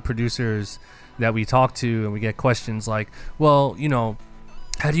the producers that we talk to and we get questions like, well,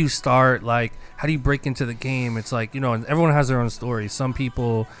 how do you start? Like, how do you break into the game? It's like, and everyone has their own story. Some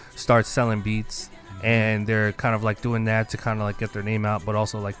people start selling beats and they're kind of like doing that to kind of like get their name out, but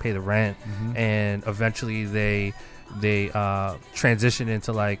also like pay the rent. And eventually they transition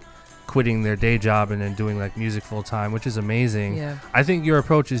into like quitting their day job and then doing like music full time, which is amazing. Yeah. I think your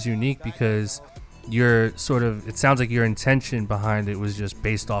approach is unique because you're it sounds like your intention behind it was just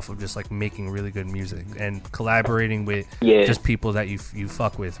based off of just like making really good music and collaborating with just people that you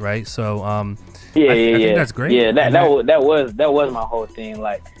fuck with, right? So I think that's great. Yeah, that was my whole thing.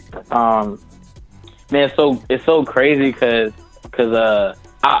 Like, man, it's so crazy because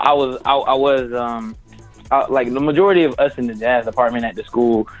I was like the majority of us in the jazz department at the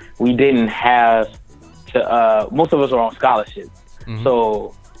school, we didn't have to. Most of us were on scholarships,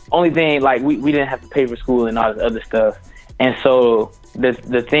 so only thing like we didn't have to pay for school and all this other stuff. And so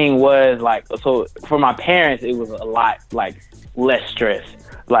the thing was like, so for my parents, it was a lot like less stress.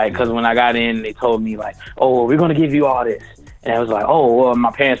 Like, because when I got in, they told me like, oh, we're gonna give you all this, And it was like, oh, well,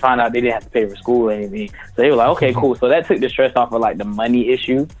 my parents found out they didn't have to pay for school or anything. So they were like, okay, cool. So that took the stress off of like the money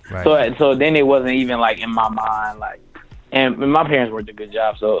issue. Right. So then it wasn't even like in my mind, like, and my parents worked a good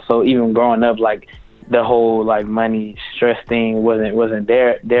job. So even growing up, like the whole like money stress thing wasn't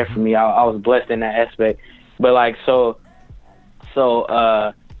there for me. I was blessed in that aspect. But like, so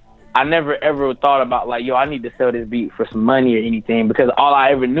I never ever thought about like, yo, I need to sell this beat for some money or anything, because all I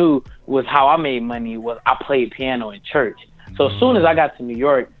ever knew was how I made money was I played piano in church. So as soon as I got to New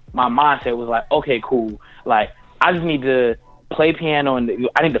York, my mindset was like, okay, cool. Like, I just need to play piano, and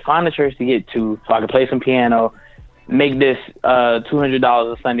I need to find a church to get to so I can play some piano, make this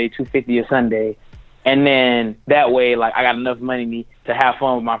 $200 a Sunday, $250 a Sunday, and then that way, like, I got enough money to have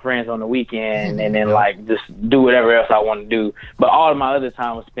fun with my friends on the weekend, and then like just do whatever else I want to do. But all of my other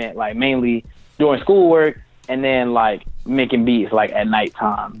time was spent like mainly doing schoolwork and then like making beats like at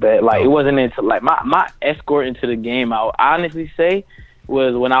nighttime. But like it wasn't until like my escort into the game, I would honestly say,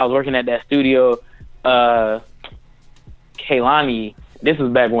 was when I was working at that studio, Kehlani. This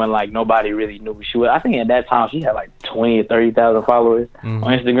was back when like nobody really knew who she was. I think at that time she had like 20 or 30,000 followers on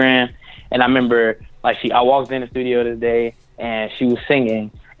Instagram. And I remember like I walked in the studio this day and she was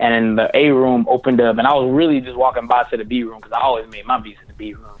singing, and then the A room opened up, and I was really just walking by to the B room because I always made my beats in the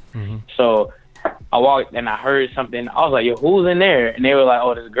B room. So I walked and I heard something. I was like, yo, who's in there? And they were like,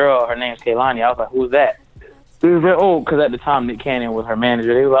 oh, this girl, her name's Kehlani. I was like, who's that? They was like, oh, because at the time Nick Cannon was her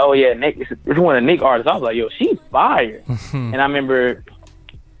manager. They were like, oh yeah, Nick, it's one of Nick artists. I was like, yo, she's fire. And I remember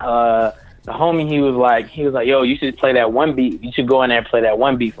the homie, he was like, yo, you should play that one beat. You should go in there and play that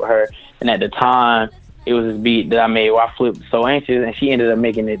one beat for her. And at the time, it was this beat that I made where I flipped So Anxious, and she ended up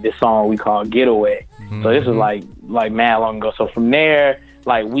making it this song we call Getaway. So this was like mad long ago. So from there,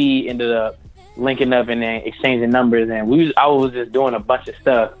 like we ended up linking up and then exchanging numbers, and I was just doing a bunch of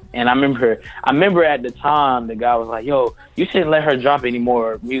stuff. And I remember at the time the guy was like, yo, you shouldn't let her drop any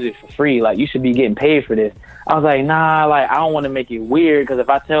more music for free. Like, you should be getting paid for this. I was like, nah, like, I don't want to make it weird, because if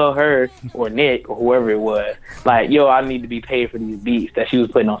I tell her or Nick or whoever it was, like, yo, I need to be paid for these beats that she was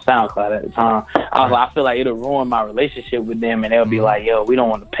putting on SoundCloud at the time, I was like, I feel like it'll ruin my relationship with them, and they'll be like, yo, we don't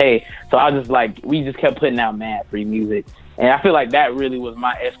want to pay. So I was just like, we just kept putting out mad free music. And I feel like that really was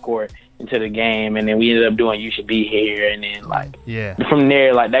my escort into the game. And then we ended up doing You Should Be Here, and then like from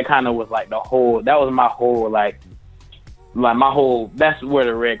there, like that kind of was like that was my whole like my whole, that's where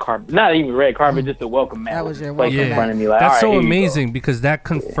the red carpet, not even red carpet, just the welcome mat was placed in front of me. Like, that's so amazing, because that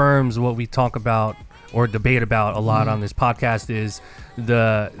confirms what we talk about or debate about a lot on this podcast, is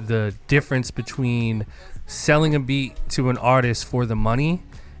the difference between selling a beat to an artist for the money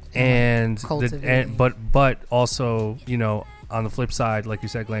and but also, you know, on the flip side, like you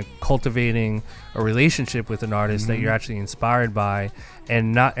said, Glenn, cultivating a relationship with an artist that you're actually inspired by,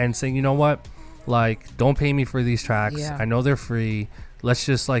 and saying, you know what, like, don't pay me for these tracks. I know they're free. Let's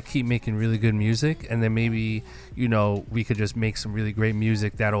just like keep making really good music, and then maybe, you know, we could just make some really great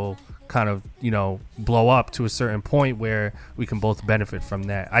music that'll kind of, you know, blow up to a certain point where we can both benefit from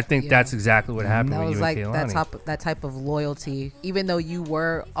that. I think that's exactly what happened with you and Kehlani. That type of loyalty, even though you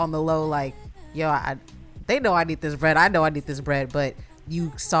were on the low, like, yo, they know I need this bread, I know I need this bread, but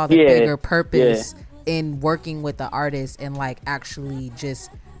you saw the bigger purpose in working with the artist and like actually just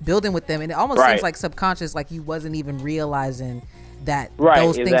building with them. And it almost seems like subconscious, like you wasn't even realizing that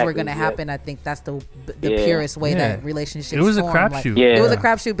those things were going to happen. I think that's the purest way that relationships It was a crapshoot. Like, it was a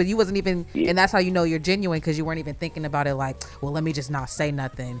crapshoot, but you wasn't even, and that's how you know you're genuine, because you weren't even thinking about it like, well, let me just not say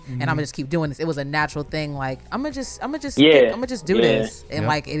nothing and I'm gonna just keep doing this. It was a natural thing, like I'm gonna just do this, and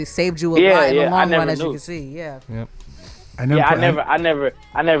like it saved you a lot in the long run, as you can see. I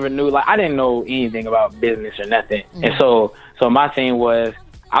never knew, like, I didn't know anything about business or nothing. And so my thing was,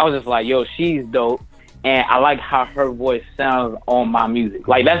 I was just like, yo, she's dope, and I like how her voice sounds on my music.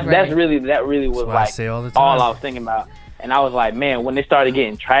 Like that really was like all I was thinking about. And I was like, man, when they started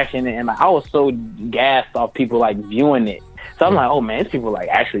getting traction, and like, I was so gassed off people like viewing it. So I'm like, oh man, there's people like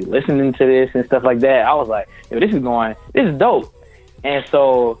actually listening to this and stuff like that. I was like, yo, this is dope. And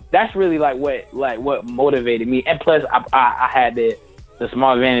so that's really like what motivated me. And plus I had the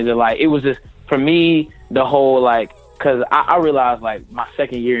small advantage of, like, it was just, for me, the whole, like, because I realized, like, my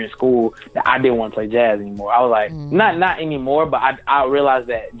second year in school that I didn't want to play jazz anymore. I was like, not anymore, but I realized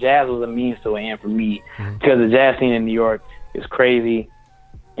that jazz was a means to an end for me, because the jazz scene in New York is crazy.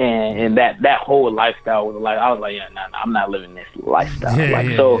 And that whole lifestyle was like, I was like, I'm not living this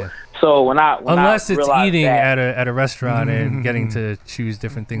lifestyle. So when unless I it's eating at a restaurant and getting to choose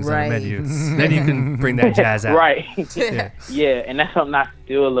different things on the menu, then you can bring that jazz out. And that's something I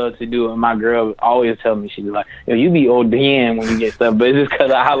still love to do. And my girl always tell me, she's like, yo, you be ODing when you get stuff, but it's just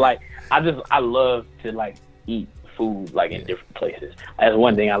because I love to like eat food like in different places. That's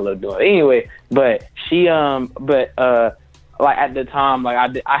one thing I love doing. Anyway, but she like at the time,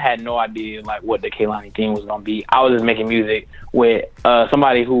 like I had no idea like what the Kehlani theme was gonna be. I was just making music with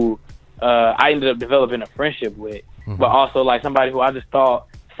somebody who I ended up developing a friendship with, but also like somebody who I just thought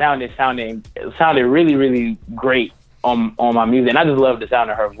sounded really, really great on my music, and I just loved the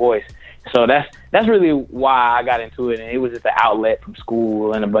sound of her voice. So that's really why I got into it, and it was just an outlet from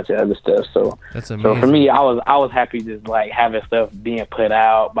school and a bunch of other stuff. So that's amazing. So for me, I was happy just like having stuff being put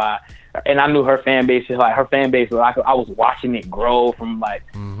out by, and I knew her fan base is like her fan base. Like I was watching it grow from like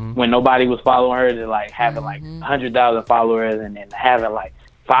when nobody was following her to like having like 100,000 followers, and then having like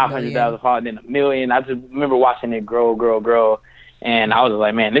 500,000 followers, then 1 million. I just remember watching it grow, and I was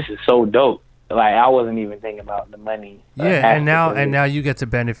like, man, this is so dope. Like I wasn't even thinking about the money. Yeah, and now you get to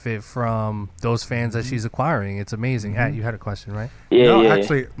benefit from those fans that she's acquiring. It's amazing. You had a question, right? Yeah. No, yeah.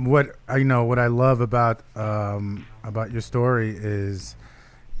 Actually, what I love about your story is,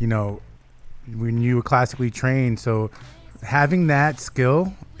 when you were classically trained, so having that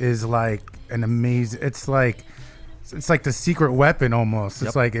skill is like an amazing. It's like the secret weapon almost.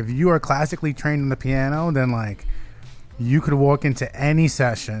 It's like if you are classically trained on the piano, then like you could walk into any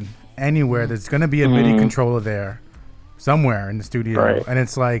session anywhere. There's going to be a MIDI controller there somewhere in the studio, right. And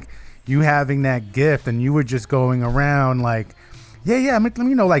it's like you having that gift, and you were just going around like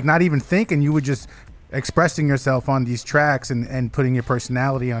like not even thinking, you were just expressing yourself on these tracks and putting your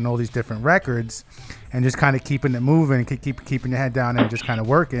personality on all these different records, and just kind of keeping it moving, keeping your head down and just kind of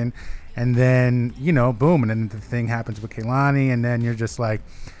working. And then boom, and then the thing happens with Kehlani, and then you're just like,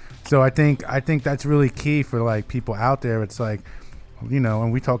 so I think that's really key for like people out there. It's like,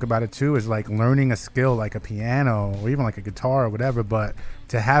 and we talk about it too, is like learning a skill like a piano or even like a guitar or whatever, but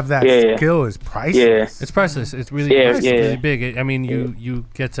to have that skill is priceless. Yeah. It's priceless. It's really priceless. It's really big. I mean, you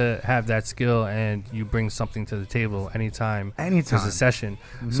get to have that skill, and you bring something to the table anytime there's a session.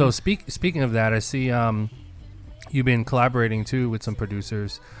 So speaking of that, I see you've been collaborating too with some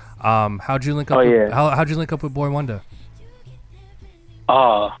producers. How'd you link up how'd you link up with Boy Wonder?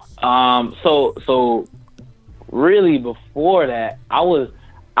 So really before that, I was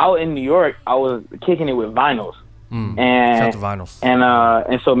out in New York. I was kicking it with Vinyls, and shout to Vinyls,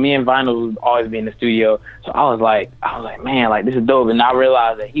 and so me and Vinyls would always be in the studio. So I was like, man, like this is dope. And I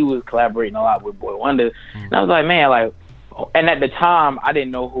realized that he was collaborating a lot with Boy Wonder, and I was like, man, like. And at the time, I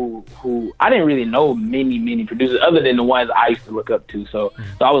didn't know who I didn't really know many producers other than the ones I used to look up to. So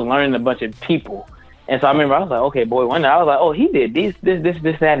I was learning a bunch of people. And so I remember I was like, okay, Boy Wonder. I was like, oh, he did this,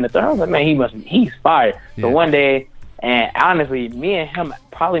 that, and the third. I was like, man, he's fired. Yeah. So one day, and honestly, me and him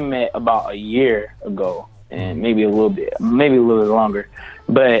probably met about a year ago, and maybe a little bit longer.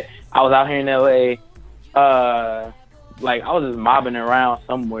 But I was out here in LA, like I was just mobbing around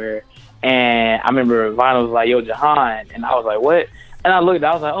somewhere, and I remember Vinyl was like, yo, Jahaan, and I was like, what? And I looked,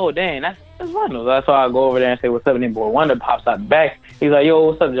 I was like, oh, dang, that's Vinyl. That's why I go over there and say, what's up? And then Boy Wonder pops out the back. He's like, yo,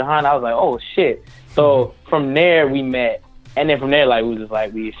 what's up, Jahaan? I was like, oh, shit. So from there we met, and then from there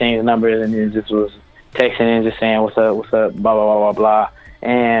we exchanged numbers, and then just was texting and just saying what's up, blah blah blah blah blah.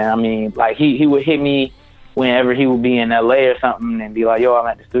 And I mean, like he would hit me whenever he would be in LA or something, and be like, yo, I'm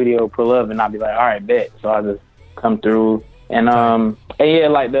at the studio, pull up, and I'd be like, all right, bet. So I just come through, and yeah,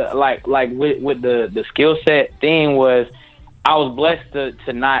 like with the skill set thing was, I was blessed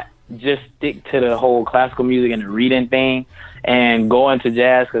to not just stick to the whole classical music and the reading thing, and go into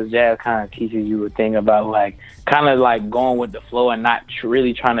jazz, because jazz kind of teaches you a thing about like kind of like going with the flow and not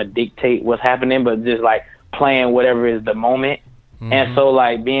really trying to dictate what's happening, but just like playing whatever is the moment. And so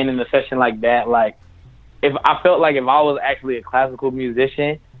like being in a session like that, like if I felt like if I was actually a classical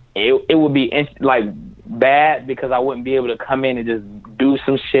musician, it would be like bad, because I wouldn't be able to come in and just do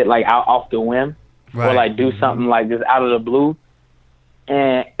some shit like out off the whim, or like do something like just out of the blue.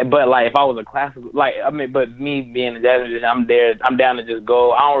 But like if I was a classical, like I mean, but me being a jazz musician, I'm down to just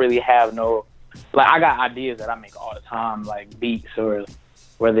go. I don't really have no, like I got ideas that I make all the time, like beats or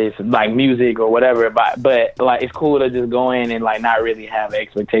whether it's like music or whatever. But like it's cool to just go in and like not really have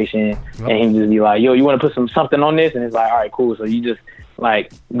expectation, and him just be like, yo, you want to put something on this, and it's like, all right, cool. So you just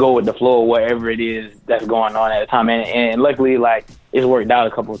like go with the flow of whatever it is that's going on at the time, and luckily like it's worked out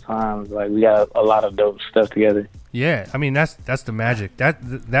a couple of times. Like we got a lot of dope stuff together. Yeah, I mean that's the magic.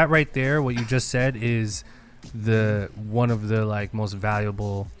 That right there, what you just said, is the one of the like most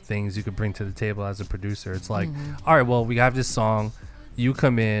valuable things you could bring to the table as a producer. It's like, all right, well, we have this song, you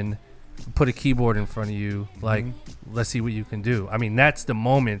come in, put a keyboard in front of you, like let's see what you can do. I mean, that's the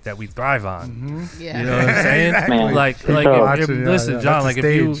moment that we thrive on. Yeah. You know what I'm saying? Exactly. Like listen, John, like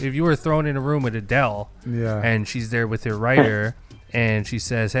if you were thrown in a room with Adele, and she's there with her writer, and she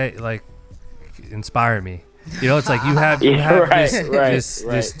says, hey, like, inspire me. It's like you have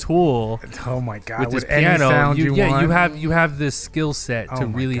this tool. Oh my God! With this piano, you have this skill set to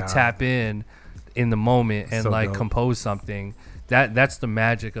really tap in the moment and dope. Compose something. That's the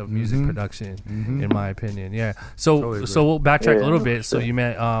magic of music production, in my opinion. Yeah. So we'll backtrack a little bit. So you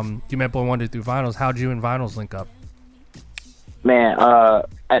met Boy Wonder through Vinyls. How'd you and Vinyls link up? Man,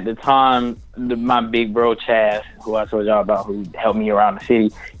 at the time, my big bro Chaz, who I told y'all about, who helped me around the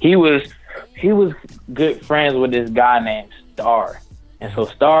city, he was good friends with this guy named Star, and so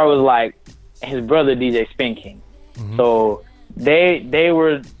Star was like his brother DJ Spin King. So they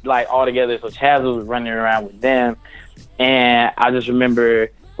were like all together. So Chaz was running around with them. And I just remember,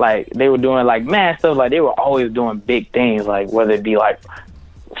 like, they were doing, like, mad stuff. Like, they were always doing big things, like, whether it be, like,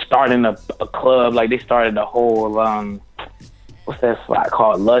 starting a club. Like, they started the whole, what's that spot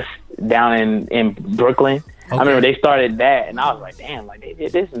called? Lust down in Brooklyn. Okay. I remember they started that, and I was like, damn, like, they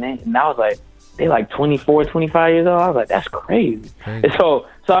did this, man. And I was like, they like 24, 25 years old. I was like, that's crazy. And so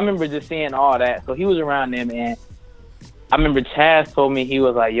I remember just seeing all that. So he was around them, and I remember Chaz told me, he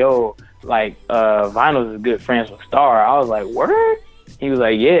was like, yo, like, Vinyls is good friends with Star. I was like, word? He was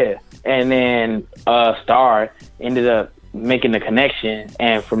like, yeah. And then Star ended up making the connection,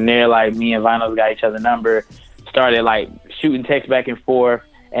 and from there, like, me and Vinyls got each other's number, started like shooting texts back and forth,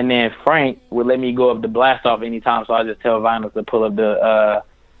 and then Frank would let me go up the blast off anytime, so I just tell Vinyls to pull up to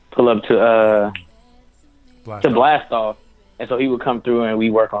blast off, and so he would come through and we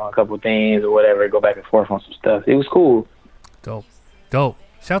work on a couple things or whatever, go back and forth on some stuff. It was cool. Dope.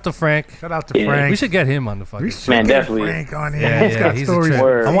 Shout out to Frank. Frank. We should get him on the fucking. Man, definitely. Frank on here. Yeah, he's got stories.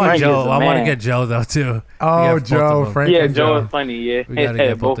 I want Joe. I want to get Joe though too. Oh, Joe. Frank. Yeah, Joe is funny. Yeah, we gotta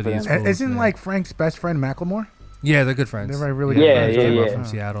get both of these. Isn't like Frank's best friend Macklemore? Yeah, they're good friends. They're really good friends. Yeah. From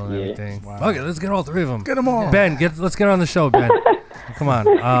Seattle and everything. Wow. Okay, let's get all three of them. Get them all. Ben, let's get on the show, Ben. Come on.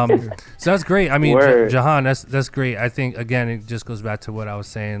 So that's great. I mean, Jahaan, that's great. I think, again, it just goes back to what I was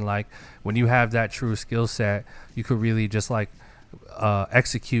saying. Like, when you have that true skill set, you could really just like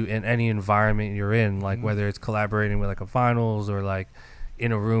execute in any environment you're in, like whether it's collaborating with like a Vinyls or like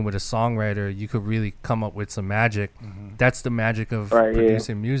in a room with a songwriter, you could really come up with some magic. That's the magic of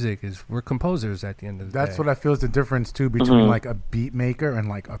producing music, is we're composers at the end of the day. That's what I feel is the difference too between like a beat maker and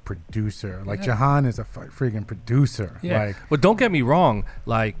like a producer. Like Jahaan is a freaking producer. Like, but don't get me wrong,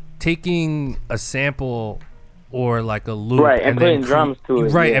 like taking a sample or like a loop, and putting drums to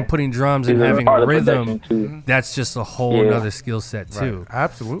it, and putting drums and having a rhythm, that's just a whole other skill set too.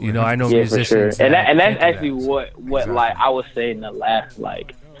 Absolutely. I know musicians, for sure. and that's actually what like I was saying the last 2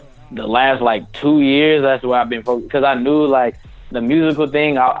 years. That's where I've been focused, because I knew like the musical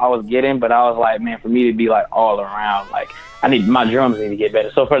thing I was getting, but I was like, man, for me to be like all around, like my drums need to get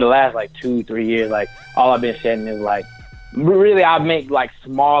better. So for the last like 2-3 years, like all I've been shedding is like really I make like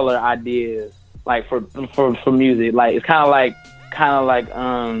smaller ideas. Like for music, like it's kind of like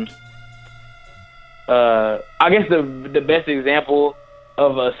I guess the best example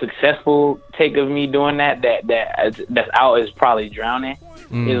of a successful take of me doing that's out is probably Drowning.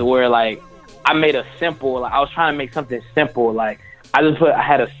 Is where like I made a simple, like I was trying to make something simple, like I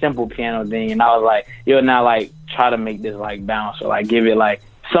had a simple piano thing, and I was like, now like try to make this like bounce, or like give it like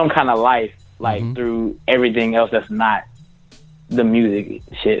some kind of life, like through everything else that's not the music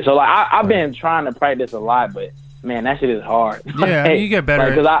shit. So like I've been trying to practice a lot, but man, that shit is hard. Yeah, I mean, you get better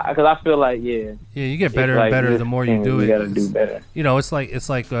because I feel like you get better and better the more you do it. You gotta do better. It's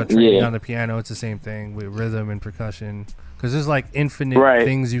like training on the piano. It's the same thing with rhythm and percussion, because there's like infinite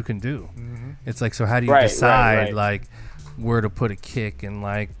things you can do. It's like, so how do you decide like where to put a kick, and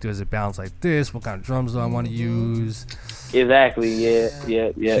like does it bounce like this? What kind of drums do I want to use? Exactly. Yeah.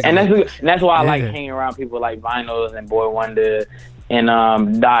 And that's why I like hanging around people like Vinyls and Boy Wonder and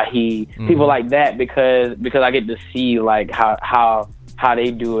Dahi, people like that, because I get to see like how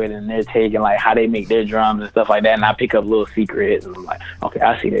they do it, and they're taking like how they make their drums and stuff like that, and I pick up little secrets, and I'm like, okay,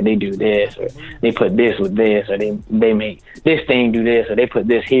 I see that they do this, or they put this with this, or they make this thing do this, or they put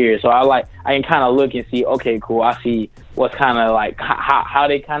this here. So I can kind of look and see, okay, cool, I see what's kind of like how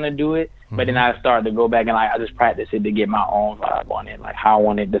they kind of do it. But then I started to go back and like I just practice it to get my own vibe on it, like how I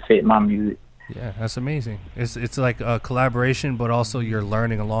want it to fit my music. Yeah, that's amazing. It's like a collaboration, but also you're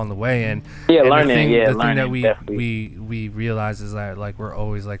learning along the way. And learning. The thing that we realize is that like we're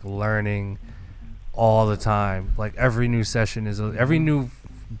always like learning all the time. Like every new session every new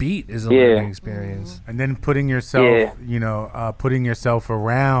beat is a learning experience. And then putting yourself, putting yourself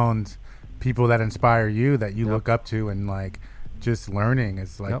around people that inspire you, that you look up to, and like just learning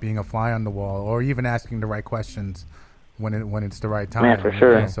is like being a fly on the wall, or even asking the right questions when it's the right time. Man, for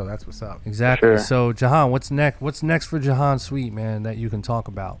sure. So that's what's up. Exactly. Sure. So Jahaan, what's next for Jahaan Sweet, man, that you can talk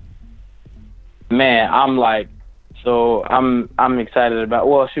about? Man, I'm like, so I'm excited about.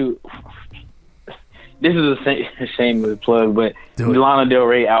 Well, shoot, this is a shameless plug, but the Lana Del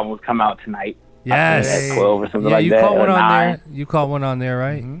Rey album will come out tonight. Yes, at 12 or something yeah, like you that. caught one on 9. there. You caught one on there,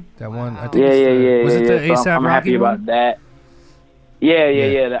 right? Mm-hmm. That one. I think Yeah. Was it the So ASAP I'm Rocky happy one? about that.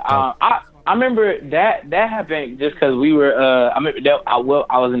 Yeah. I remember that happened just because we were. I remember that I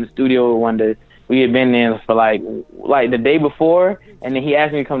was in the studio one day. We had been there for like the day before, and then he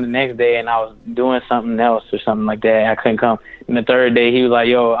asked me to come the next day, and I was doing something else or something like that. I couldn't come. And the third day, he was like,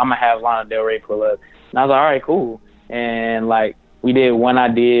 "Yo, I'm gonna have Lana Del Rey pull up," and I was like, "All right, cool." And like we did one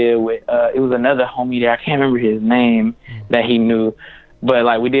idea with it was another homie there. I can't remember his name that he knew, but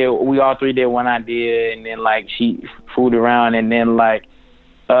like we all three did one idea, and then like she fooled around, and then like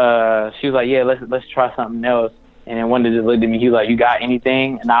she was like, "Yeah, let's try something else." And then one day just looked at me. He was like, "You got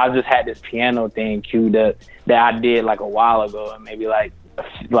anything?" And I just had this piano thing queued up that I did like a while ago, and maybe like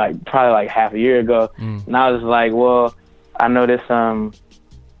probably like half a year ago. And I was like, "Well, I know this."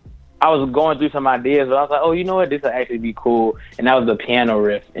 I was going through some ideas, but I was like, "Oh, you know what? This will actually be cool." And that was the piano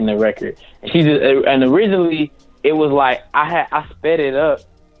riff in the record. And originally it was like I sped it up.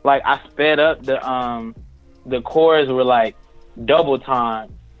 Like I sped up the chords were like double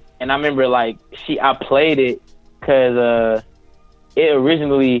time. And I remember like I played it because it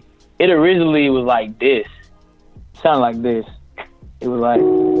originally was like this. Sounded like this. It was like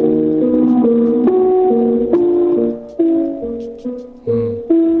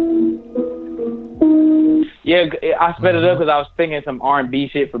yeah, I sped it up because I was thinking some R&B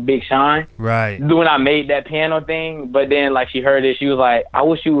shit for Big Sean. Right. When I made that piano thing, but then like she heard it, she was like, "I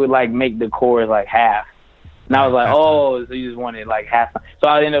wish you would like make the chorus like half." And I was like, "Oh, so you just wanted like half." So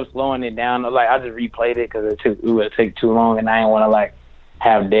I ended up slowing it down. Like I just replayed it because it would take too long, and I didn't want to like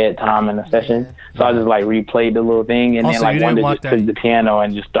have dead time in the session. So I just like replayed the little thing, and then like one day just took the piano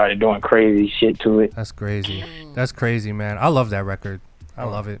and just started doing crazy shit to it. That's crazy. That's crazy, man. I love that record. I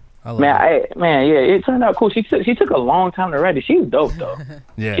love it. Yeah, it turned out cool. She took a long time to write it. She's dope though.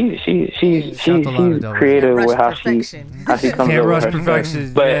 Yeah, she's creative with how she comes up. Can't rush with her perfection.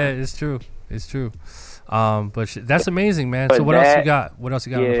 Stuff. But, yeah, it's true. But that's amazing, man. So what else you got? What else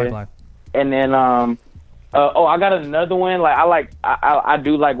you got on the pipeline? And then I got another one. Like I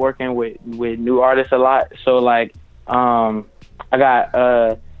do like working with new artists a lot. So like I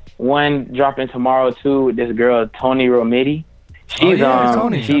got one dropping tomorrow too with this girl Tony Romiti. She's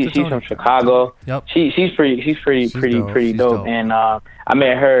she's from Chicago. Yep. She's pretty dope. And I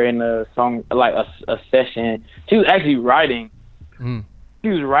met her in a song like a session. She was actually writing. She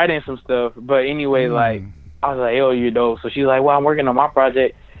was writing some stuff, but anyway, like I was like, "Yo, you're dope." So she's like, "Well, I'm working on my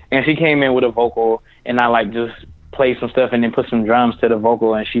project," and she came in with a vocal, and I like just played some stuff and then put some drums to the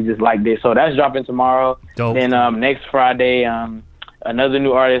vocal, and she just liked it. So that's dropping tomorrow. Dope. Then next Friday, another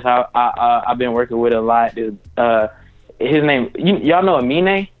new artist I've been working with a lot is his name, y'all know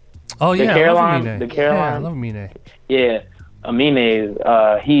Amine? Oh yeah, Kehlani. I love Amine. Yeah, Amine is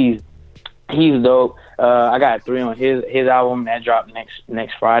he's dope. I got 3 on his album that dropped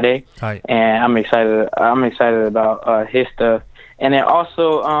next Friday. Tight. And I'm excited about his stuff. And then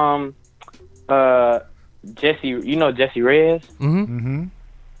also Jesse, you know Jesse Reyes? Mm-hmm.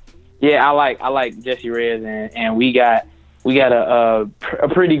 Yeah, I like Jesse Reyes, and we got a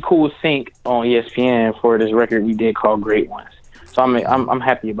pretty cool sync on ESPN for this record we did called Great Ones. So I'm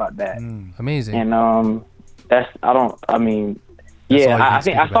happy about that. Amazing. And I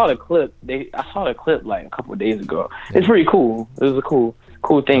think I saw the clip. I saw the clip like a couple of days ago. Yeah. It's pretty cool. It was a cool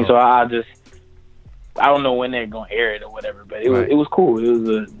thing. So I don't know when they're gonna air it or whatever, but it was cool. It was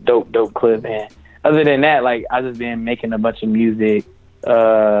a dope clip. And other than that, like I just been making a bunch of music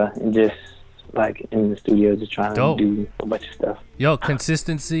and just like in the studio, just trying to do a bunch of stuff. Yo,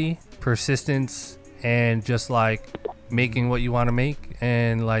 consistency, persistence, and just like making what you want to make,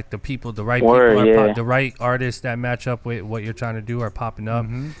 and like the right artists that match up with what you're trying to do are popping up,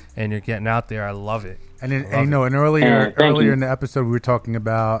 and you're getting out there. I love it. And earlier in the episode we were talking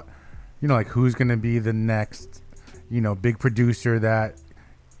about, like who's gonna be the next, big producer that,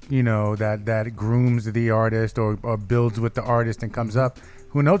 that grooms the artist or builds with the artist and comes up.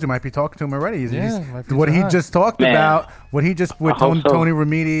 Who knows? You might be talking to him already. What he just talked about, what he just with Tony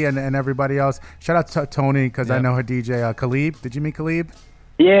Romiti and everybody else. Shout out to Tony because I know her DJ Khalib. Did you meet Khalib?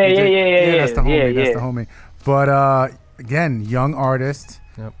 Yeah. That's the homie. That's the homie. But again, young artist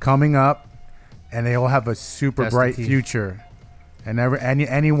coming up, and they all have a super bright future. And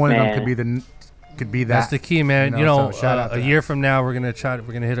any one of them could be could be that. That's the key, man. So shout out a year from now, we're gonna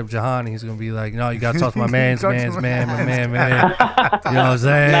hit up Jahaan, and he's gonna be like, "No, you gotta talk to my man. You know what I'm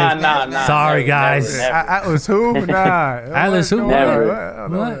saying? Nah. Sorry, guys. Atlas who? Nah. Atlas who?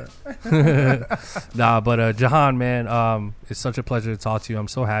 Never. Nah, but Jahaan, man, it's such a pleasure to talk to you. I'm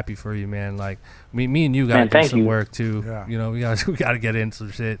so happy for you, man. Like me and you gotta do some work too. Yeah. We gotta get into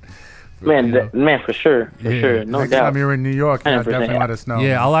some shit. Man, for sure, no Next doubt. time you're in New York, definitely let us know.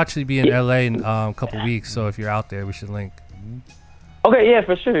 Yeah, I'll actually be in LA in a couple weeks, so if you're out there, we should link. Okay, yeah,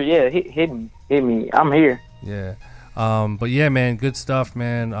 for sure. Yeah, hit me. I'm here. Yeah. But yeah, man, good stuff,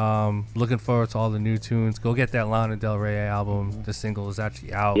 man. Looking forward to all the new tunes. Go get that Lana Del Rey album. The single is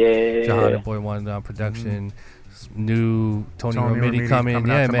actually out. Yeah. Jahaan and Boy One production. New Tony Romiti coming.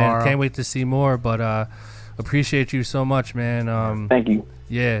 Yeah, man. Tomorrow. Can't wait to see more. But appreciate you so much, man. Thank you.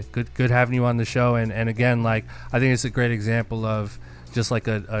 Yeah, good having you on the show. And again, like, I think it's a great example of just like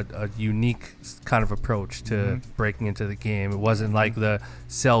a unique kind of approach to breaking into the game. It wasn't like the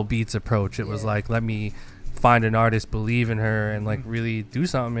sell beats approach. It was like, let me find an artist, believe in her, and like really do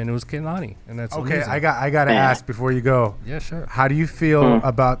something. And it was Kehlani, and that's okay. amazing. I gotta ask before you go. Yeah, sure. How do you feel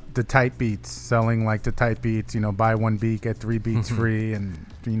about the type beats, selling like the type beats? Buy one beat, get 3 beats free, and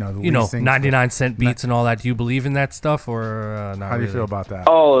the 99-cent beats and all that. Do you believe in that stuff, or not? How do you feel about that?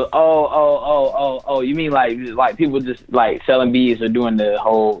 Oh! You mean like people just like selling beats or doing the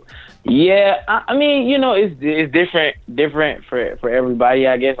whole? Yeah, I mean, it's different for everybody.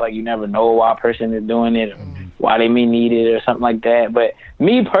 I guess like you never know why a person is doing it or why they may need it or something like that. But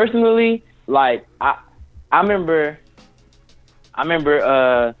me personally, like I remember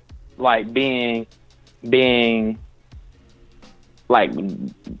like being like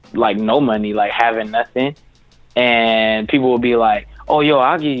no money, like having nothing, and people would be like, "Oh, yo,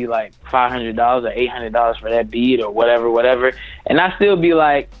 I'll give you like $500 or $800 for that beat or whatever," and I still be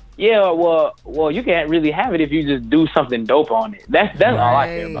like, "Yeah, well, you can't really have it if you just do something dope on it." That's all I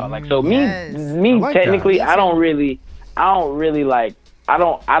care about. Like, so me like technically, that. I don't really like. I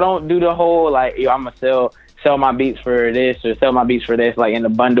don't do the whole like, yo, I'm gonna sell my beats for this or sell my beats for this, like in the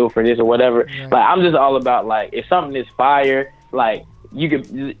bundle for this or whatever. Right. Like, I'm just all about like, if something is fire, like you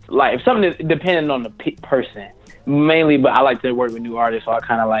could like, if something is depending on the person mainly, but I like to work with new artists, so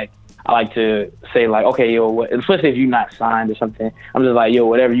I like to say like, okay, yo, especially if you're not signed or something, I'm just like, yo,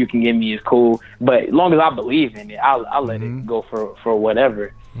 whatever you can give me is cool. But as long as I believe in it, I'll let it go for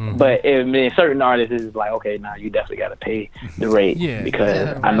whatever. But certain artists is like, okay, now you definitely got to pay the rate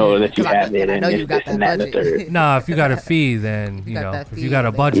because I know that you have it. I know you got that budget. Nah, if you got a fee, then if you got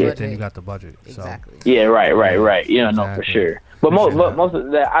a budget, then you got the budget. Exactly. So. Yeah, right. No, for sure. But most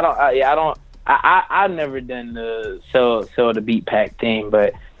of that, I've never done the sell the beat pack thing,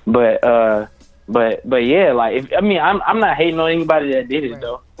 but yeah, like I'm not hating on anybody that did it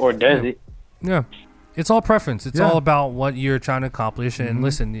though or does it. Yeah. It's all preference. It's all about what you're trying to accomplish. And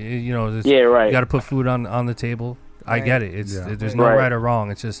listen, you got to put food on the table. Right. I get it. There's no right or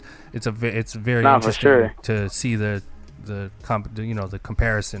wrong. It's just it's very interesting to see the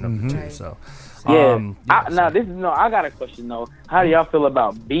comparison of the two. So I got a question though. How do y'all feel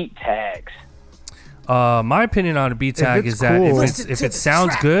about beat tags? My opinion on a beat tag is that if it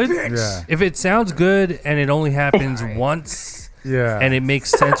sounds good, if it sounds good and it only happens once. Yeah, and it makes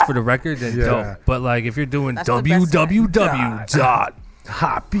sense for the record, then dope. But like, if you're doing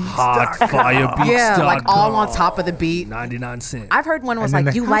www.hotfirebeats.com, like all on top of the beat, 99 cents. I've heard one was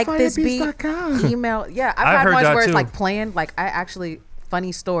like, you like this beat? Email. Yeah, I've had ones where it's like planned. Like, I actually,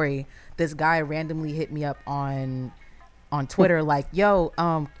 funny story. This guy randomly hit me up on Twitter like, yo,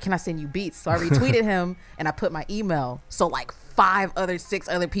 can I send you beats? So I retweeted him and I put my email. So like 6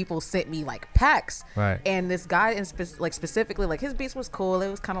 other people sent me like packs. Right. And this guy specifically, like, his beats was cool.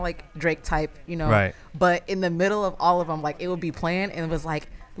 It was kind of like Drake type, Right. But in the middle of all of them, like, it would be playing and it was like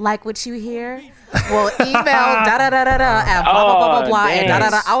what you hear? Well, email at blah blah blah blah blah and da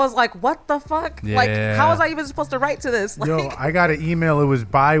da da. I was like, what the fuck? Yeah. Like, how was I even supposed to write to this? Like, yo, I got an email. It was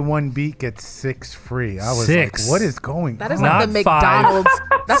buy one beat get 6 free. I was like, what is going on? That is like the McDonald's.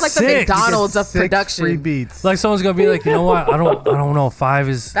 That's like the McDonald's of production. 6 free beats. Like, someone's gonna be like, you know what? I don't know. 5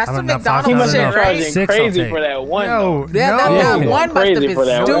 is. That's the McDonald's shit, right? 6 crazy for that one. No, that one must have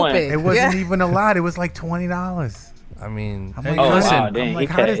been stupid. It wasn't even a lot. It was like $20. I mean, I'm like,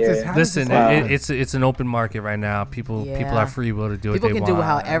 how does this happen? Listen, it's an open market right now. People are free will to do what they want. People can do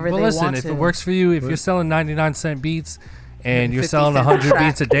however they want to. Listen, if it works for you, if you're selling 99-cent beats and you're selling 100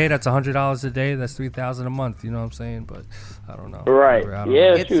 beats a day, that's $100 a day. That's $3,000 a month. You know what I'm saying? But I don't know. Right.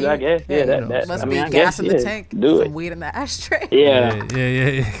 Yeah, shoot, I guess. Yeah, that must be gas in the tank. Some weed in the ashtray. Yeah.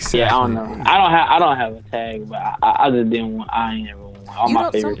 Exactly. Yeah, I don't know. I don't have a tag, but I just didn't want. I ain't ever want all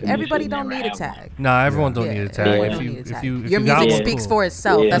my favorites. Everybody don't need a tag. Nah, everyone don't need a tag. If your music speaks for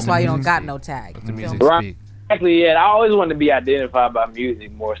itself, that's why you don't got no tag. The music speak. Exactly. Yeah, I always want to be identified by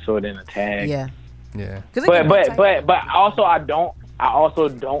music more so than a tag. Yeah. But also I don't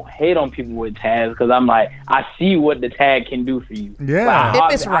hate on people with tags because I'm like, I see what the tag can do for you. Yeah,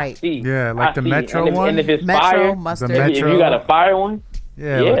 if it's right. Yeah, like the Metro one. And if it's Metro, fire, mustard. if you got a fire one.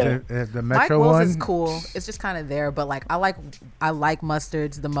 Yeah. The Metro Mike Will's one is cool. It's just kind of there, but like I like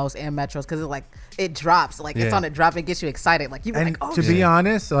mustards the most and Metros because it drops. Like it's on a drop, it gets you excited. Like you like, oh. To be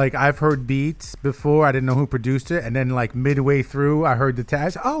honest, like I've heard beats before. I didn't know who produced it, and then like midway through, I heard the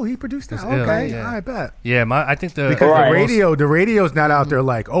tag. Oh, he produced that. Okay, I bet. Yeah, I think the radio's not out there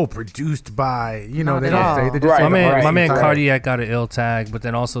like produced by they don't say. They just say my man Cardiac got an ill tag, but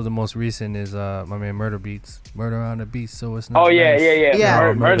then also the most recent is my man Murder Beats, Murder on the Beat. So it's not. Oh yeah.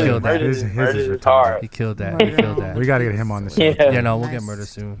 Murder is hard. He killed that. We got to get him on the show. Yeah, we'll get Murder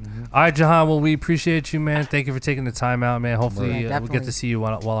soon. All right, Jahaan. Well, we appreciate you, man. Thank you for taking the time out, man. Hopefully, we'll get to see you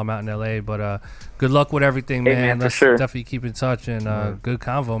while I'm out in LA. But good luck with everything, man. Let's definitely keep in touch and good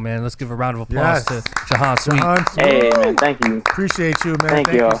convo, man. Let's give a round of applause to Jahaan Sweet. Hey, man. Thank you. Appreciate you, man.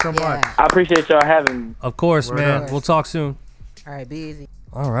 Thank you so much. I appreciate y'all having me. Of course, man. We'll talk soon. All right, be easy.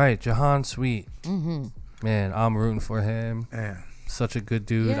 All right, Jahaan Sweet. Man, I'm rooting for him. Yeah. Such a good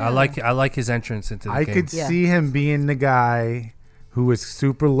dude. I like his entrance into the game. I could see him being the guy who was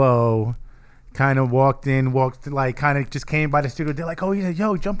super low, kind of like kind of just came by the studio. They're like, oh yeah,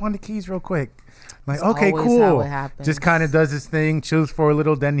 yo, jump on the keys real quick. I'm like, okay, cool. Just kind of does his thing, chills for a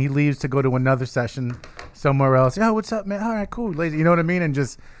little, then he leaves to go to another session somewhere else. Yo, what's up, man? All right, cool, lazy. You know what I mean? And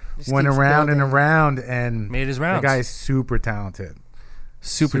just went around and around and made his rounds. The guy's super talented.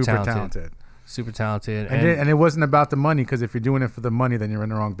 Super talented. Super talented. And it wasn't about the money, because if you're doing it for the money, then you're in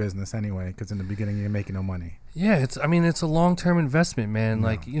the wrong business anyway, because in the beginning you're making no money. Yeah, it's a long-term investment, man. No.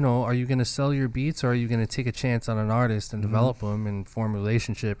 Like, are you going to sell your beats, or are you going to take a chance on an artist and develop them and form a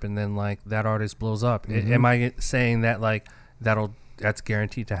relationship, and then like that artist blows up? Am I saying that like that's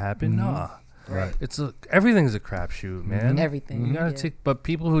guaranteed to happen? Nah. Right. Everything's a crapshoot, man. Everything. You got to but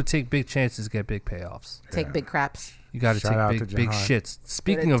people who take big chances get big payoffs. Take big craps. You got to take big shits.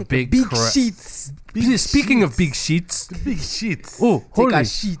 Speaking of big sheets. Speaking of big sheets. The big sheets. Oh,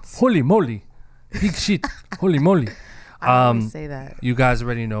 holy moly. Big shit. Holy moly. I always say that. You guys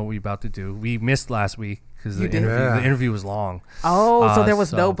already know what we're about to do. We missed last week because the interview was long. Oh, so there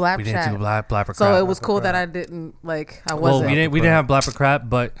was no blap chat. We didn't do blapper crap. So it was cool that I didn't I wasn't. Well, we didn't have blapper crap,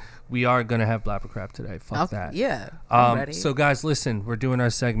 but we are going to have blapper crap today. Fuck that. Yeah. I'm ready. So guys, listen, we're doing our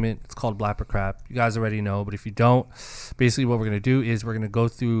segment. It's called blapper crap. You guys already know, but if you don't, basically what we're going to do is we're going to go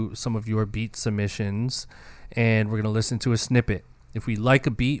through some of your beat submissions and we're going to listen to a snippet. If we like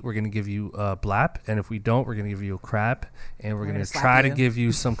a beat, we're going to give you a blap, and if we don't, we're going to give you a crap, and we're going to try to give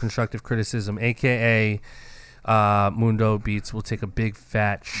you some constructive criticism, aka Mundo Beats will take a big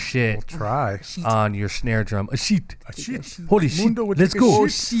fat shit. We'll try on your snare drum. A sheet. Holy shit. Let's go. Oh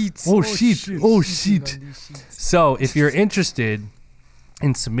shit. So if you're interested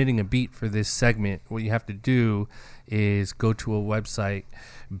in submitting a beat for this segment, what you have to do is go to a website,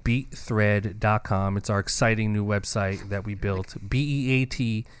 beatthread.com. It's our exciting new website that we built,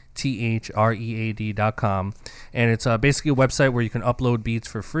 beatthread.com. And it's basically a website where you can upload beats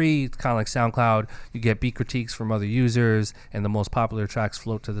for free. It's kind of like SoundCloud. You get beat critiques from other users, and the most popular tracks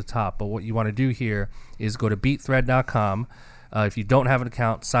float to the top. But what you want to do here is go to beatthread.com. If you don't have an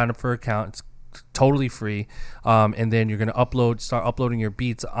account, sign up for an account. It's totally free, and then you're going to start uploading your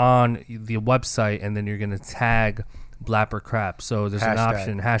beats on the website, and then you're going to tag blapper crap. So there's an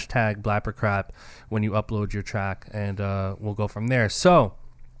option, hashtag blapper crap, when you upload your track, and we'll go from there. So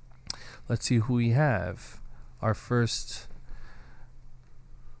let's see who we have. Our first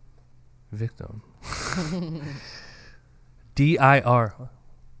victim. DIR.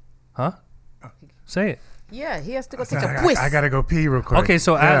 Huh? Say it. Yeah, he has to go take a piss. I gotta go pee real quick. Okay,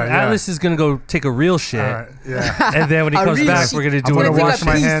 so Atlas is gonna go take a real shit, and then when he comes back, we're gonna do. I'm gonna wash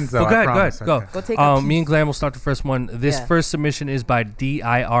my hands. Though, go ahead. Go take a me and Glenn will start the first one. This first submission is by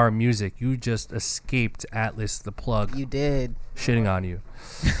DIR Music. You just escaped Atlas the plug. You did. Shitting on you.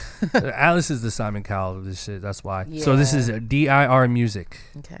 Atlas is the Simon Cowell of this shit. That's why. Yeah. So this is DIR Music.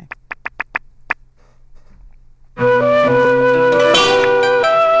 Okay.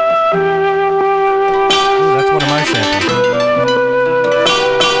 One of my samples.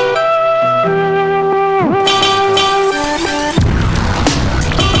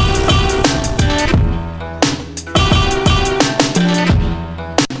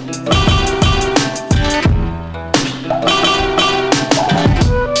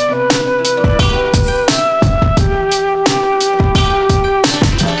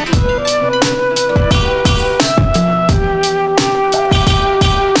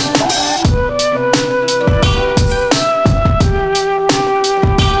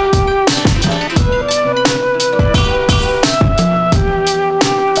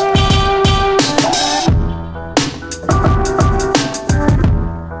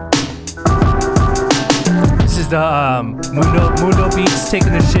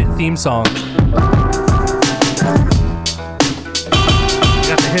 Taking a Shit theme song. Got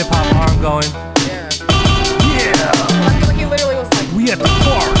the hip hop arm going. Yeah. I feel like he literally was like, We at the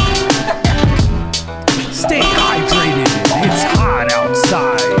park. Stay hydrated. It's hot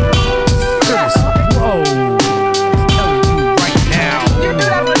outside. Curtis Blow. Telling you right now. you knew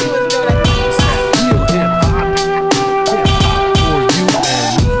that's what he was doing. It's that real hip hop. Hip hop for you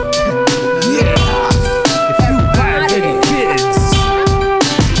and me. Yeah. If you have any kids,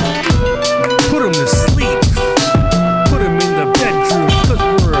 put them to sleep. Put them in the bedroom because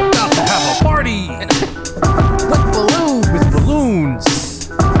we're about to have a party. With balloons. With balloons.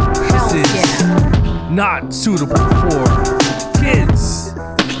 Hell This is not suitable for kids.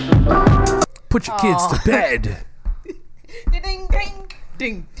 Put your kids to bed. Ding, ding,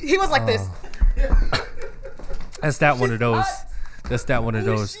 ding. He was like this. That's that one of those. That's that one of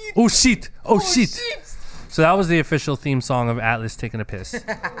those. Oh shit. Oh shit. So that was the official theme song of Atlas taking a piss.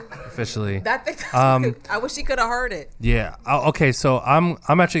 Officially. That thing. I wish he could have heard it. Yeah. Okay. So I'm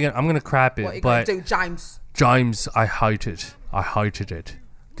actually gonna crap it, What you but gonna do, James? James, I hated it.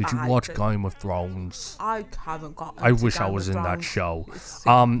 Did you watch Game of Thrones? I haven't got. I wish I was in that show.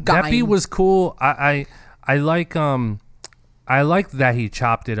 That beat was cool. I like that he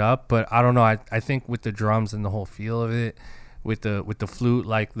chopped it up, but I don't know. I think with the drums and the whole feel of it, with the flute,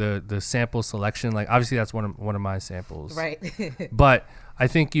 like the sample selection, like obviously that's one of my samples. Right. But I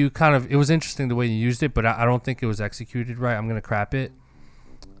think it was interesting the way you used it, but I don't think it was executed right. I'm gonna crap it.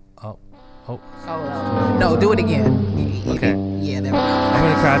 Oh. No, do it again. Okay. Yeah, there we go. I'm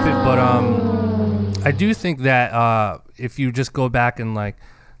gonna crap it, but I do think that if you just go back and like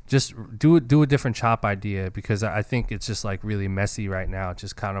just do a different chop idea, because I think it's just like really messy right now. It's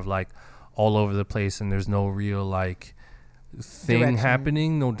just kind of like all over the place, and there's no real like thing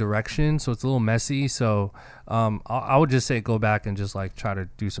happening, no direction, so it's a little messy. So I would just say go back and just like try to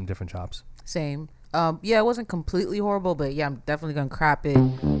do some different chops. Same. Yeah, it wasn't completely horrible, but yeah, I'm definitely gonna crap it.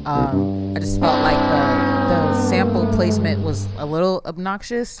 I just felt like the sample placement was a little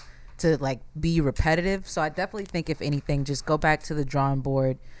obnoxious to like be repetitive. So I definitely think, if anything, just go back to the drawing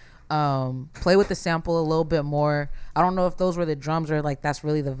board, play with the sample a little bit more. I don't know if those were the drums or like that's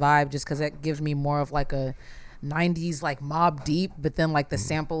really the vibe, just because that gives me more of like a 90s like Mobb Deep, but then like the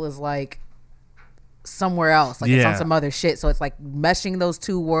sample is like somewhere else, like it's on some other shit, so it's like meshing those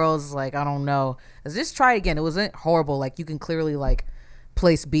two worlds. Like I don't know, let's just try it again. It wasn't horrible. Like you can clearly like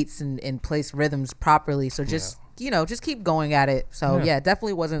place beats and place rhythms properly, so just just keep going at it. So yeah,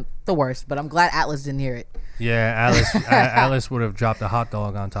 definitely wasn't the worst, but I'm glad Atlas didn't hear it. Atlas would have dropped a hot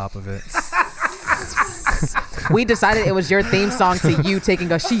dog on top of it. We decided it was your theme song to you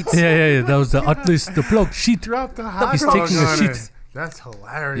taking a sheet. Yeah, that was the Atlas the plug sheet. Drop the hot He's dog taking a on sheet. it. That's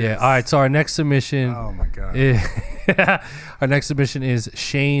hilarious. Yeah. All right. So our next submission. Oh my god. Our next submission is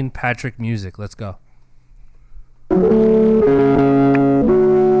Shane Patrick Music. Let's go.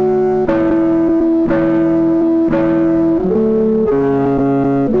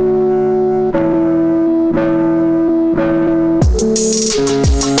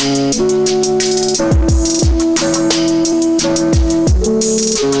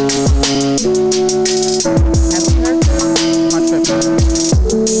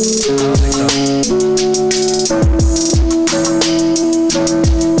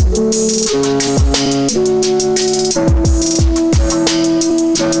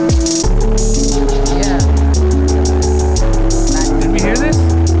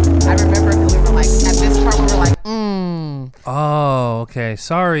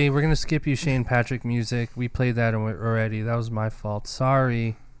 Sorry, we're gonna skip you, Shane Patrick Music. We played that already. That was my fault.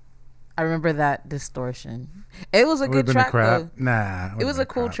 Sorry. I remember that distortion. It was a good track though. Nah, it was a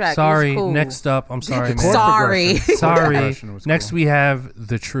cool track. Sorry. Cool. Next up, I'm sorry, man. Sorry. Sorry. Next we have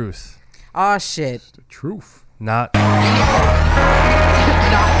The Truth. Oh shit. The Truth. Not the lie.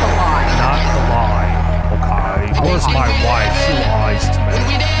 Not the lie. Okay. Where's my wife? She lies to me.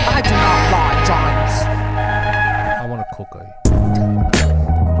 I do not lie, Johns. I want a cookie.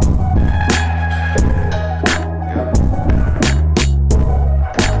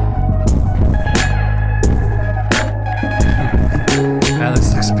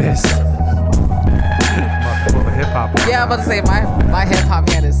 Alex looks pissed. Yeah, I'm about to say my hip hop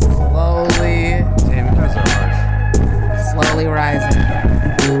hand is slowly. Damn, you guys are harsh. Slowly rising.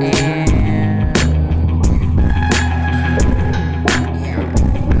 And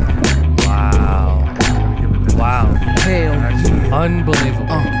wow. Hell yeah.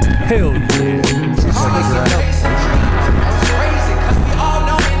 Unbelievable. Hell yeah.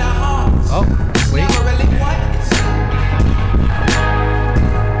 Oh, wait.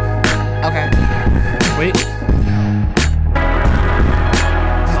 Okay. Wait.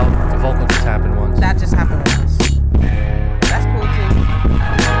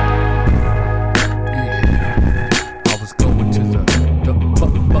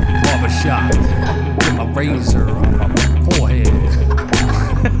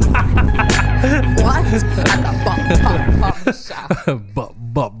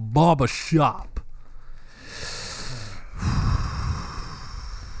 Barber shop.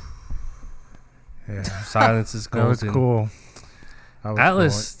 Yeah. Silence is golden. That was cool.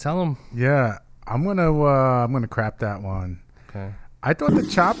 Atlas, tell him. Yeah, I'm gonna crap that one. Okay. I thought the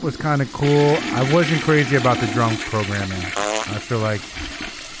chop was kind of cool. I wasn't crazy about the drum programming. I feel like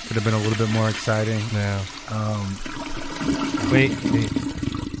could have been a little bit more exciting. Yeah. Wait.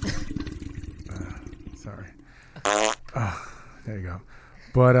 Sorry. There you go.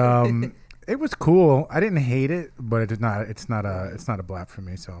 But it was cool. I didn't hate it, but it's not a blap for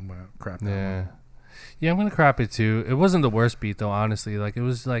me. So I'm gonna crap that one. Yeah, I'm gonna crap it too. It wasn't the worst beat though, honestly. Like it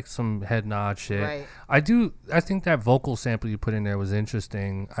was like some head nod shit. Right. I think that vocal sample you put in there was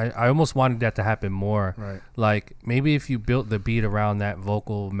interesting. I almost wanted that to happen more. Right. Like maybe if you built the beat around that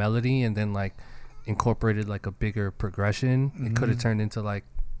vocal melody and then like incorporated like a bigger progression, it could have turned into like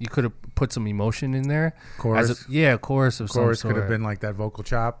you could have put some emotion in there. Chorus. Chorus of some Chorus sort. could have been like that vocal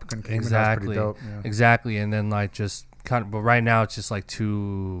chop. Exactly. Dope. Yeah. Exactly. And then like just kind of, but right now it's just like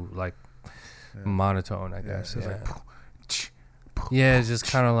too like monotone, I guess. It's like, it's just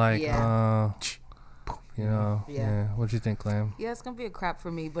kind of like, you know. Yeah. What'd you think, Clam? Yeah, it's gonna be a crap for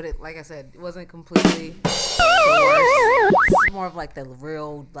me, but it, like I said, it wasn't completely the worst. It's more of like the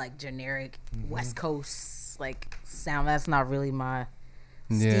real, like generic West Coast like sound. That's not really my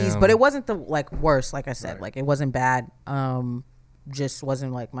steez, but it wasn't the like worst. Like I said, like it wasn't bad. Just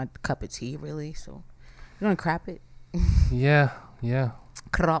wasn't like my cup of tea, really. So you gonna crap it? Yeah.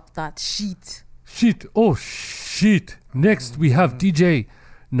 Crop that shit. Oh shit. Next we have DJ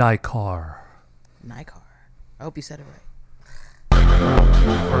Nikar. I hope you said it right.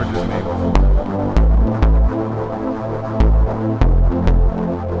 Heard his name before.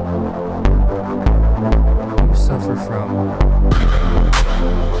 You suffer from.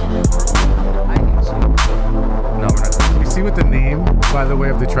 I hate you. No, we're not. You see what the name, by the way,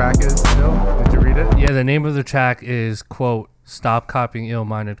 of the track is? Did you read it? Yeah, the name of the track is quote, "Stop copying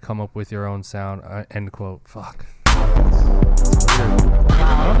ill-minded, come up with your own sound." End quote. Fuck. I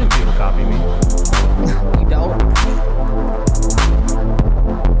don't think people copy me. You don't?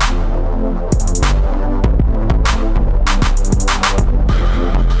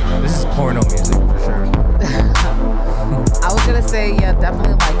 This is porno music for sure. I was gonna say, yeah,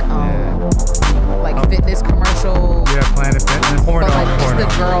 definitely like fitness commercial. Yeah, Planet Fitness. Porno. But like it's the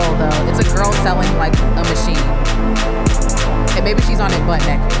girl though. It's a girl selling like a machine. And maybe she's on it butt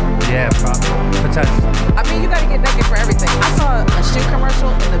naked. Yeah, probably. Potentially. I mean, you gotta get naked for everything. I saw a shoe commercial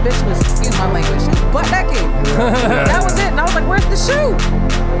and the bitch was, excuse my language, she was butt naked. That was it. And I was like, where's the shoe?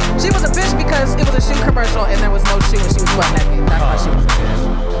 She was a bitch because it was a shoe commercial and there was no shoe and she was butt naked. That's why she was a bitch.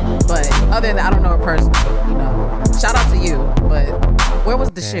 But other than that, I don't know her personally. You know, shout out to you. But where